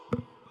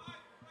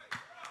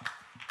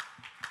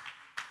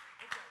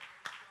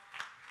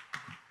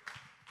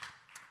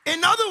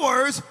 In other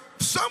words,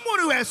 someone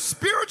who has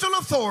spiritual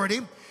authority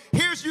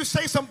hears you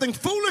say something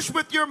foolish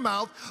with your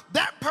mouth,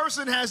 that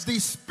person has the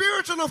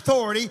spiritual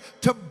authority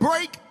to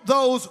break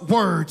those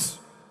words.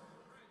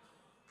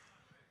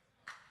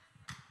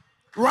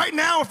 Right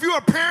now, if you're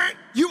a parent,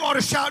 you ought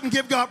to shout and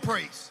give God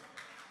praise.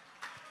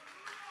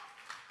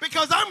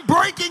 Because I'm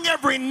breaking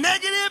every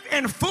negative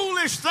and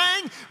foolish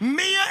thing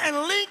Mia and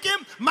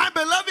Lincoln, my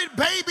beloved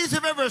babies,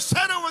 have ever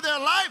said over their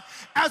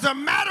life. As a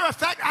matter of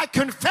fact, I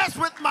confess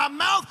with my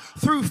mouth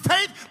through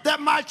faith that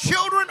my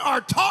children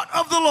are taught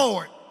of the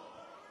Lord.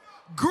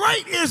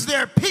 Great is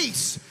their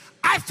peace.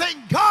 I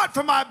thank God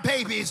for my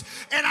babies,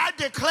 and I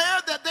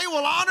declare that they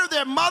will honor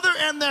their mother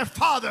and their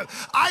father.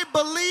 I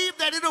believe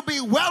that it'll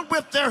be well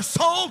with their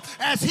soul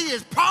as he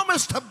has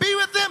promised to be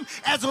with them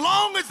as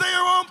long as they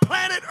are on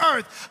planet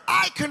Earth.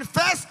 I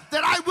confess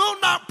that I will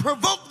not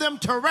provoke them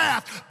to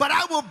wrath, but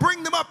I will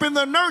bring them up in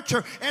the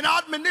nurture and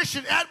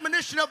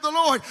admonition of the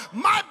Lord.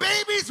 My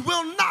babies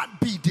will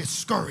not be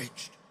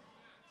discouraged.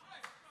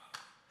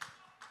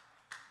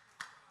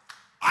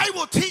 I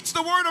will teach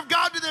the word of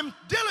God to them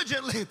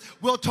diligently.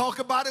 We'll talk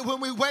about it when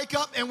we wake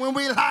up and when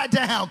we lie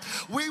down.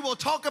 We will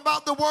talk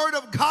about the word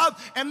of God,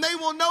 and they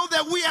will know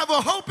that we have a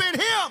hope in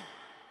him.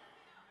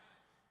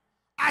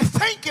 I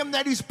thank him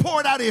that he's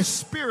poured out his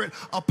spirit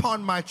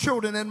upon my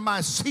children, and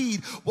my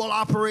seed will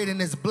operate in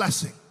his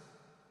blessing.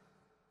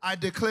 I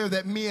declare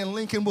that me and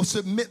Lincoln will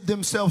submit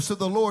themselves to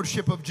the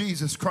lordship of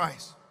Jesus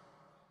Christ,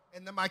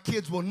 and that my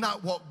kids will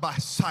not walk by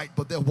sight,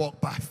 but they'll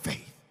walk by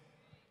faith.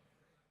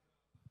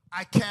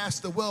 I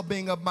cast the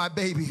well-being of my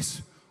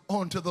babies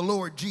onto the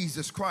Lord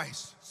Jesus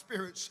Christ,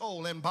 spirit,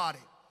 soul, and body,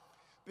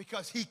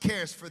 because he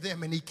cares for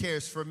them and he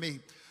cares for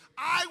me.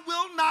 I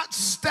will not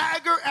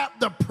stagger at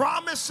the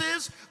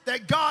promises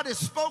that God has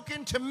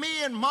spoken to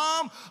me and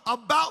mom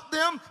about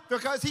them,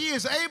 because he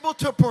is able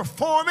to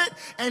perform it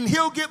and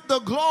he'll get the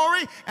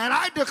glory. And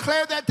I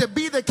declare that to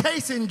be the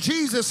case in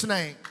Jesus'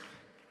 name.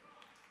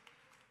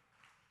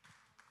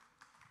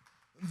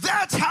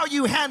 That's how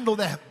you handle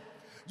that.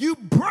 You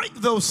break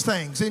those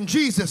things in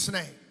Jesus'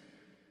 name.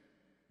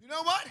 You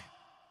know what?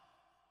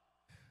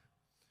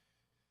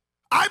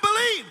 I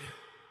believed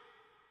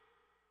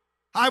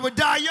I would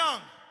die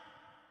young.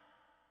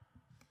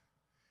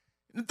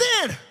 And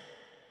then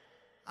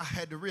I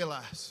had to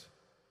realize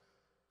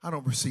I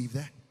don't receive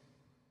that.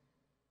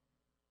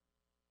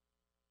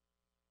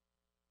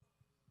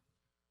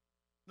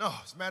 No,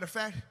 as a matter of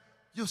fact,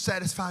 you'll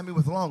satisfy me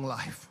with long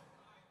life.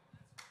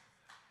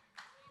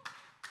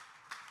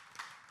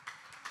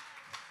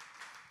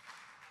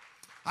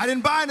 I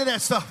didn't buy into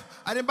that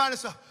stuff. I didn't buy into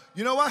stuff.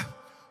 You know what?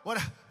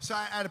 So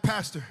I had a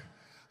pastor,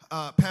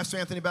 Pastor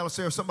Anthony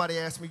Ballestero. Somebody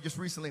asked me just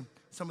recently,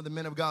 some of the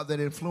men of God that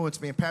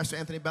influenced me. And Pastor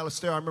Anthony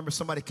Ballestero, I remember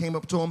somebody came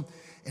up to him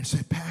and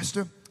said,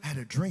 Pastor, I had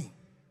a dream.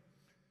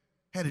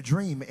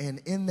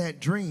 And in that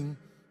dream,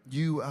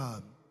 you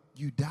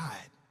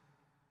died.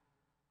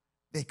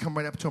 They come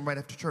right up to him right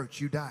after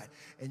church. You died.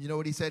 And you know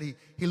what he said?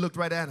 He looked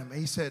right at him and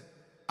he said,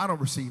 I don't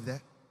receive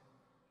that.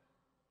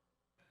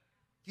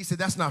 He said,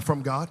 that's not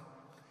from God.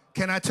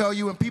 Can I tell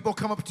you, when people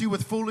come up to you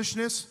with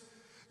foolishness,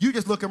 you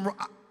just look at them.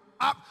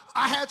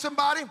 I had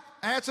somebody,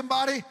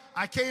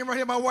 I came right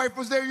here, my wife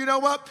was there, you know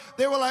what?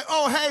 They were like,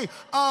 oh, hey,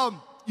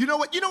 you know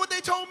what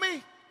they told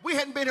me? We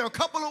hadn't been here a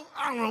couple of,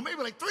 I don't know,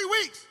 maybe like 3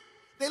 weeks.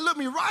 They looked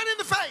me right in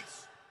the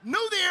face,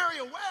 knew the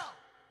area well,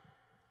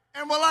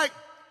 and were like,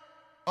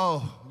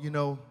 oh, you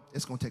know,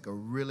 it's going to take a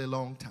really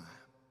long time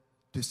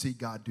to see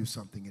God do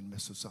something in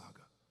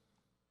Mississauga.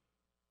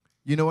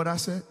 You know what I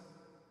said?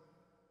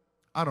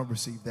 I don't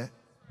receive that.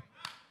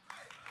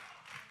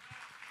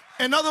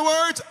 In other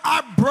words,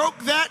 I broke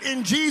that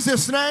in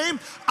Jesus' name.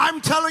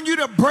 I'm telling you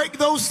to break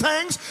those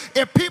things.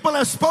 If people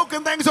have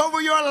spoken things over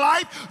your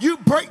life, you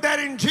break that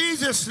in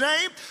Jesus'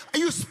 name.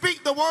 You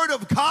speak the word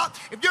of God.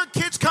 If your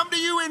kids come to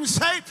you and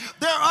say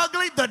they're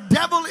ugly, the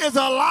devil is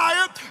a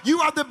liar.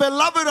 You are the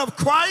beloved of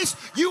Christ.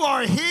 You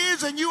are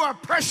his and you are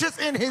precious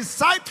in his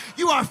sight.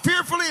 You are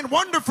fearfully and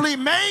wonderfully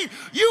made.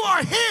 You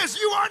are his.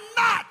 You are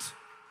not.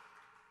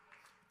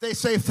 They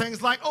say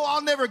things like, oh,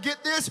 I'll never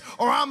get this,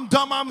 or I'm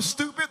dumb, I'm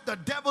stupid. The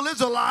devil is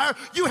a liar.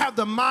 You have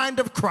the mind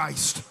of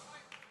Christ.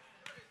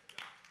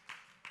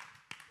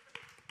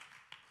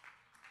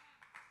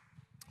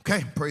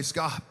 Okay, praise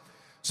God.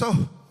 So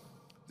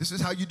this is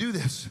how you do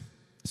this.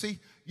 See,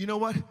 you know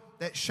what?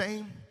 That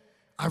shame,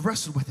 I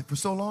wrestled with it for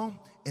so long,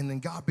 and then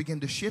God began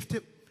to shift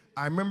it.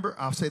 I remember,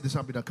 I'll say this,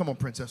 I'll be done. Come on,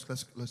 princess,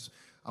 let's.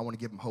 I want to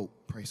give him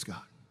hope. Praise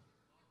God.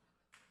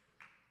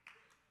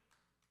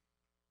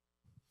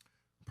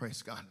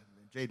 Praise God.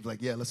 Jade's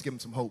like, yeah, let's give him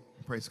some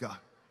hope. Praise God.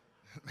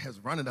 I was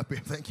running up here.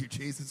 Thank you,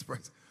 Jesus.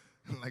 Praise.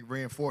 Like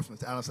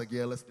reinforcements. Alan's like,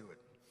 yeah, let's do it.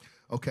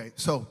 Okay,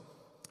 so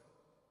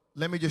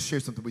let me just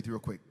share something with you real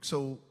quick.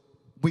 So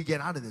we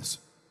get out of this,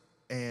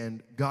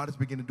 and God is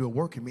beginning to do a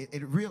work in me.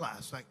 And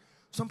realize, like,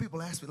 some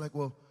people ask me, like,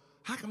 well,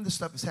 how come this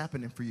stuff is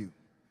happening for you?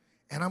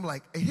 And I'm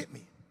like, it hit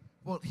me.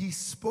 Well, he's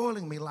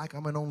spoiling me like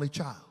I'm an only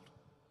child.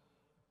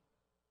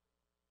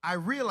 I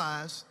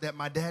realize that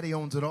my daddy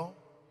owns it all.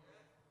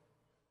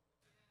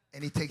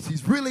 And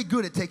he's really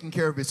good at taking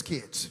care of his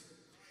kids.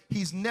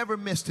 He's never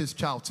missed his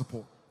child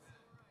support.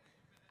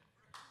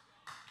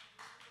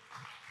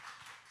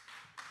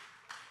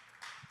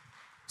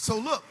 So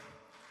look,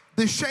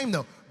 the shame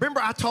though.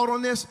 Remember I taught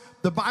on this?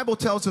 The Bible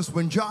tells us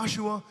when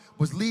Joshua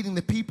was leading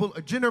the people,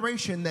 a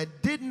generation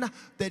that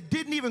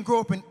didn't even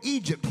grow up in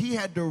Egypt, he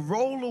had to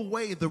roll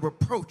away the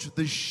reproach,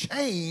 the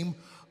shame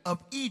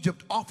of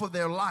Egypt off of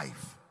their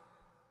life.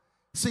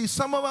 See,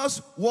 some of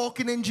us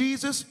walking in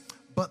Jesus,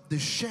 but the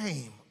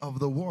shame of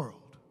the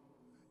world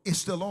is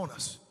still on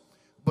us.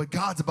 But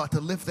God's about to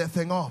lift that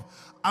thing off.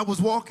 I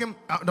was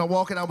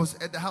I was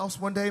at the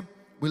house one day.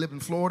 We live in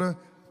Florida,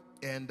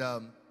 and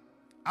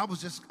I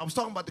was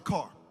talking about the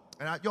car.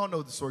 And y'all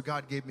know the story.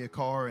 God gave me a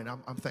car, and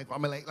I'm thankful. I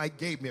mean, like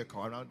gave me a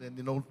car.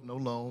 No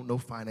loan, no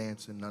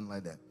financing, nothing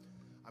like that.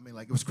 I mean,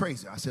 like, it was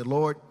crazy. I said,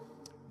 Lord,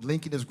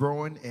 Lincoln is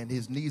growing, and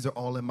his knees are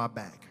all in my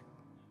back.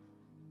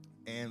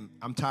 And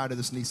I'm tired of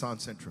this Nissan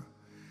Sentra.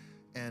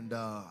 And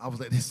I was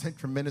at this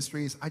Sentra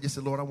Ministries. I just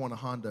said, Lord, I want a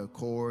Honda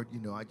Accord. You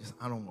know, I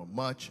don't want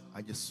much.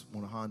 I just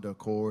want a Honda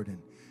Accord,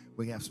 and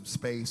we can have some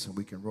space, and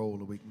we can roll,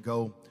 and we can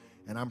go.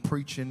 And I'm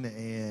preaching,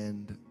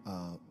 and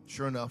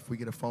sure enough, we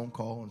get a phone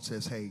call and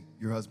says, hey,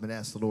 your husband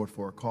asked the Lord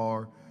for a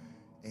car,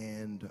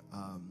 and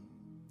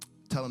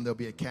tell him there'll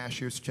be a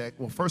cashier's check.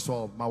 Well, first of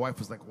all, my wife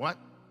was like, what?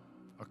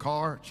 A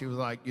car? She was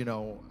like, you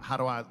know,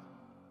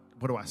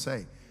 what do I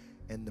say?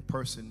 And the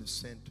person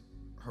sent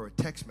her a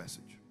text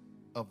message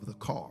of the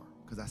car,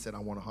 because I said I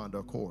want a Honda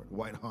Accord, a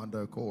white Honda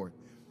Accord.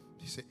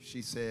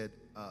 She said,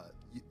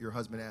 your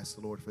husband asked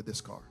the Lord for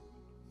this car.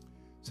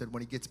 Said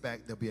when he gets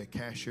back, there'll be a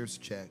cashier's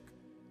check.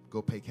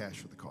 Go pay cash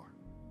for the car.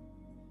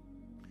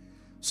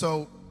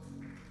 So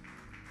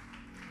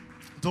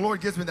The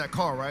Lord gives me that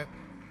car, right?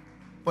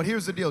 But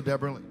here's the deal,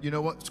 Deborah. You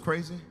know what's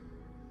crazy?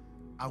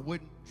 I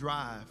wouldn't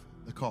drive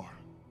the car.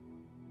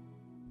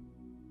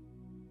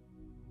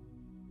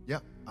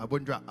 Yep, I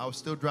wouldn't drive. I was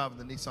still driving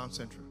the Nissan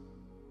Sentra.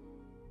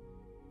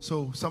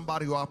 So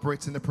somebody who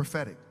operates in the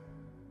prophetic,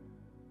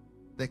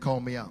 they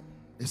called me out.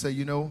 They say,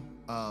 you know,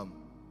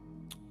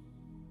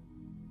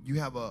 you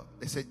have a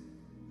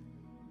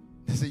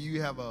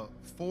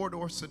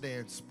 4-door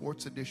sedan,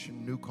 sports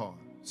edition new car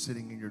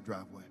sitting in your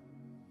driveway,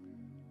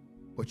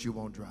 but you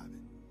won't drive it.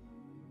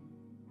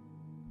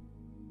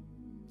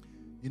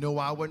 You know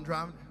why I wasn't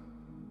driving it?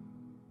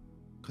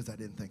 Because I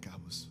didn't think I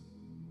was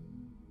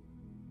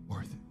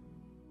worth it.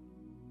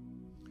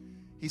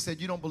 He said,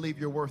 you don't believe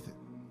you're worth it.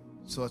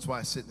 So that's why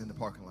I'm sitting in the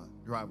parking lot,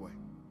 driveway.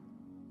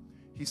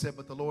 He said,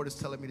 but the Lord is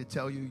telling me to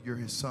tell you you're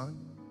his son,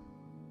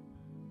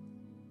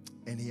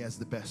 and he has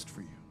the best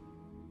for you.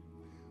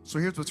 So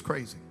here's what's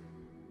crazy.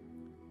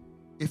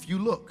 If you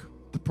look,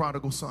 the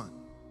prodigal son,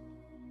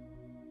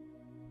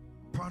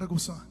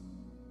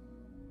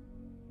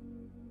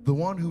 the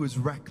one who is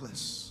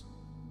reckless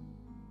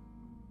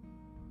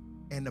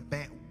and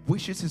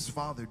wishes his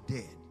father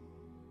dead,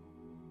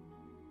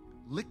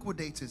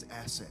 liquidates his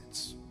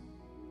assets,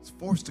 is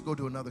forced to go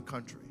to another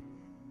country,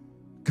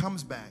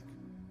 comes back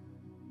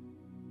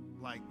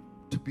like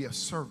to be a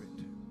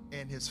servant,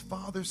 and his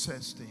father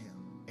says to him,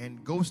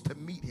 and goes to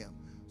meet him,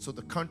 so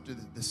the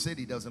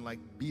city doesn't like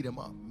beat him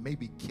up,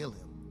 maybe kill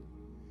him.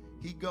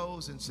 He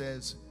goes and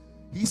says,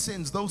 he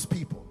sends those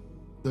people,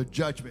 the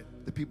judgment,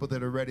 the people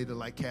that are ready to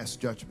like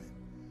cast judgment.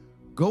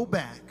 Go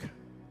back,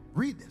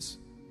 read this,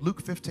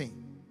 Luke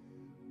 15.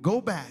 Go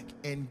back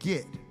and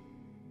get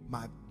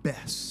my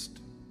best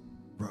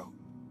robe.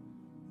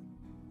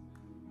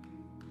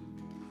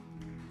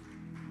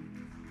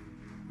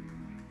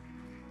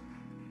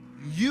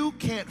 You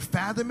can't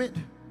fathom it,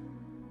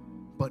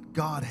 but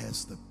God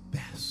has the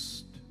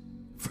best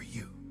for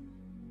you.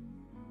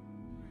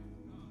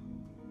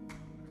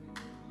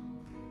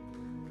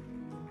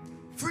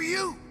 For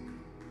you.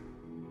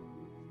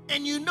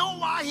 And you know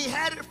why he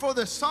had it for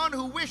the son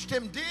who wished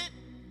him dead?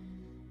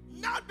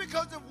 Not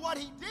because of what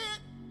he did,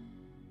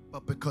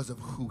 but because of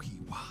who he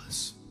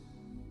was.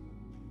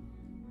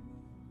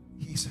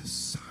 He's his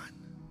son,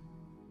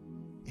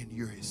 and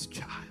you're his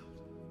child.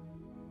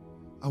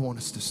 I want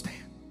us to stand.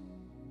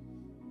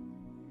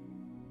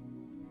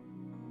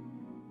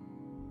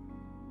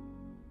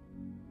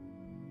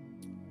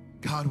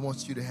 God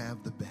wants you to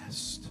have the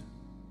best.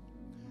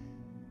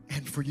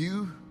 And for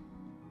you,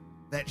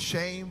 that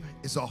shame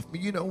is off me.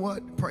 You know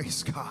what?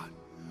 Praise God.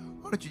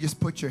 Why don't you just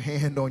put your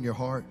hand on your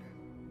heart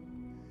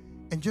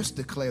and just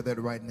declare that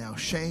right now.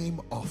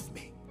 Shame off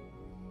me.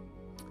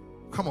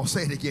 Come on,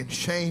 say it again.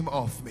 Shame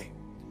off me.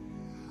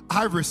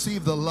 I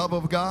receive the love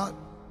of God.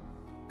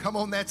 Come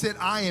on, that's it.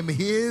 I am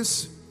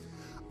his.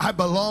 I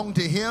belong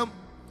to him.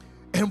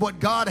 And what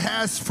God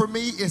has for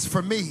me is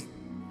for me.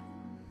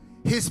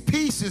 His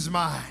peace is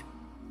mine.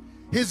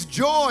 His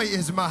joy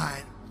is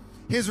mine.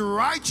 His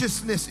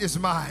righteousness is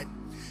mine.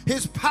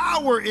 His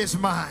power is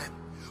mine.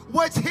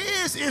 What's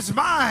his is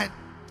mine.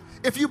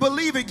 If you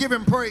believe it, give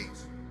him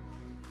praise.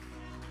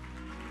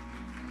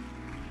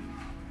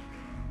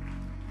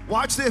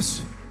 Watch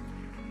this.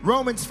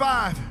 Romans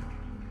 5,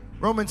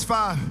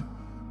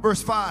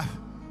 verse 5.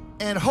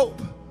 And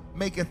hope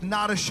maketh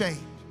not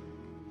ashamed,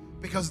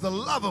 because the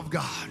love of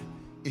God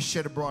is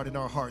shed abroad in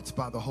our hearts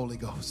by the Holy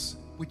Ghost,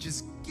 which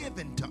is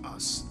given to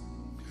us.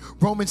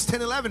 Romans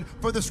 10:11,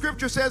 for the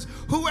scripture says,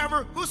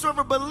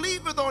 whosoever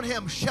believeth on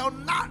him shall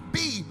not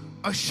be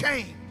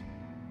ashamed.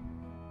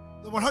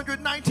 The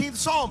 119th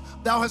Psalm,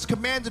 thou hast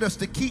commanded us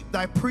to keep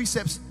thy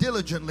precepts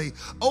diligently.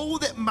 Oh,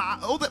 that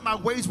my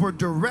ways were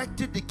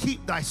directed to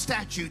keep thy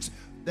statutes,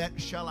 that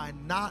shall I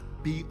not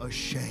be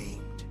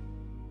ashamed.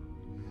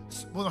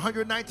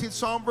 119th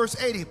Psalm, verse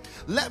 80,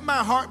 let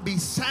my heart be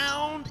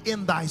sound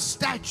in thy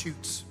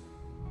statutes,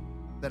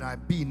 that I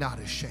be not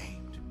ashamed.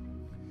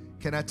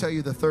 Can I tell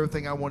you the third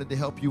thing I wanted to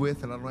help you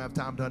with, and I don't have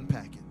time to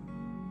unpack it?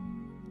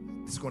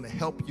 It's going to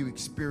help you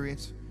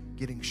experience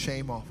getting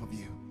shame off of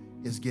you,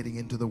 is getting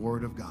into the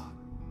Word of God.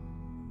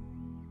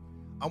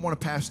 I want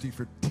to pastor you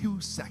for 2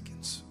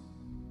 seconds.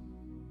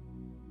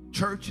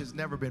 Church has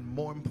never been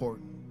more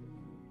important.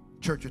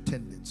 Church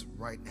attendance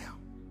right now.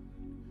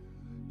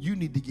 You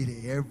need to get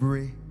it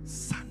every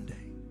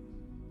Sunday.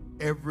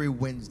 Every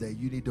Wednesday,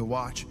 you need to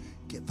watch,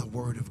 get the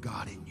Word of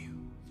God in you.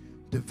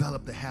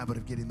 Develop the habit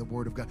of getting the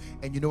Word of God.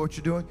 And you know what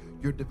you're doing?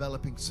 You're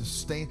developing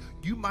sustain.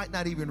 You might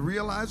not even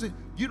realize it.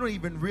 You don't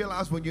even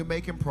realize when you're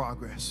making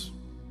progress.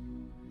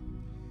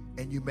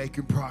 And you're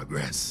making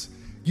progress.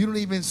 You don't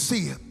even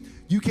see it.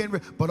 You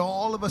can't, but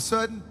all of a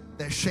sudden,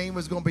 that shame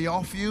is going to be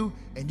off you,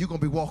 and you're going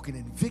to be walking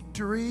in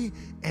victory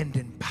and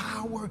in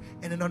power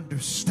and in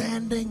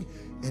understanding,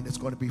 and it's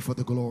going to be for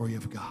the glory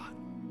of God.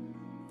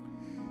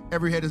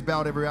 Every head is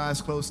bowed, every eye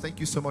is closed. Thank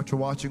you so much for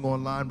watching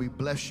online. We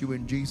bless you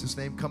in Jesus'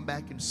 name. Come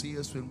back and see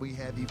us when we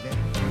have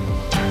events.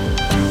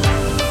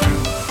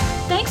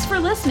 Thanks for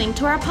listening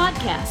to our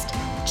podcast.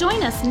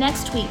 Join us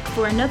next week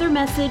for another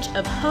message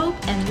of hope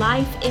and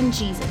life in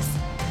Jesus.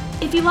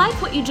 If you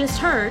like what you just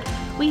heard,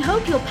 we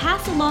hope you'll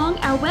pass along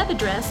our web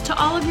address to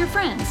all of your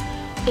friends,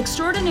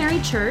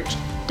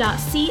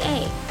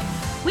 extraordinarychurch.ca.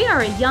 We are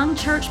a young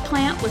church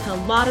plant with a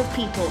lot of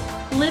people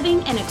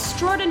living an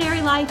extraordinary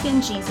life in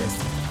Jesus.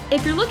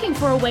 If you're looking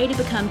for a way to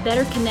become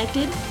better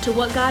connected to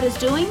what God is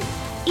doing,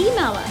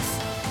 email us,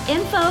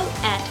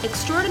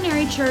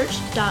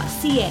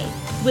 info@extraordinarychurch.ca.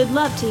 We'd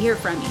love to hear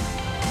from you.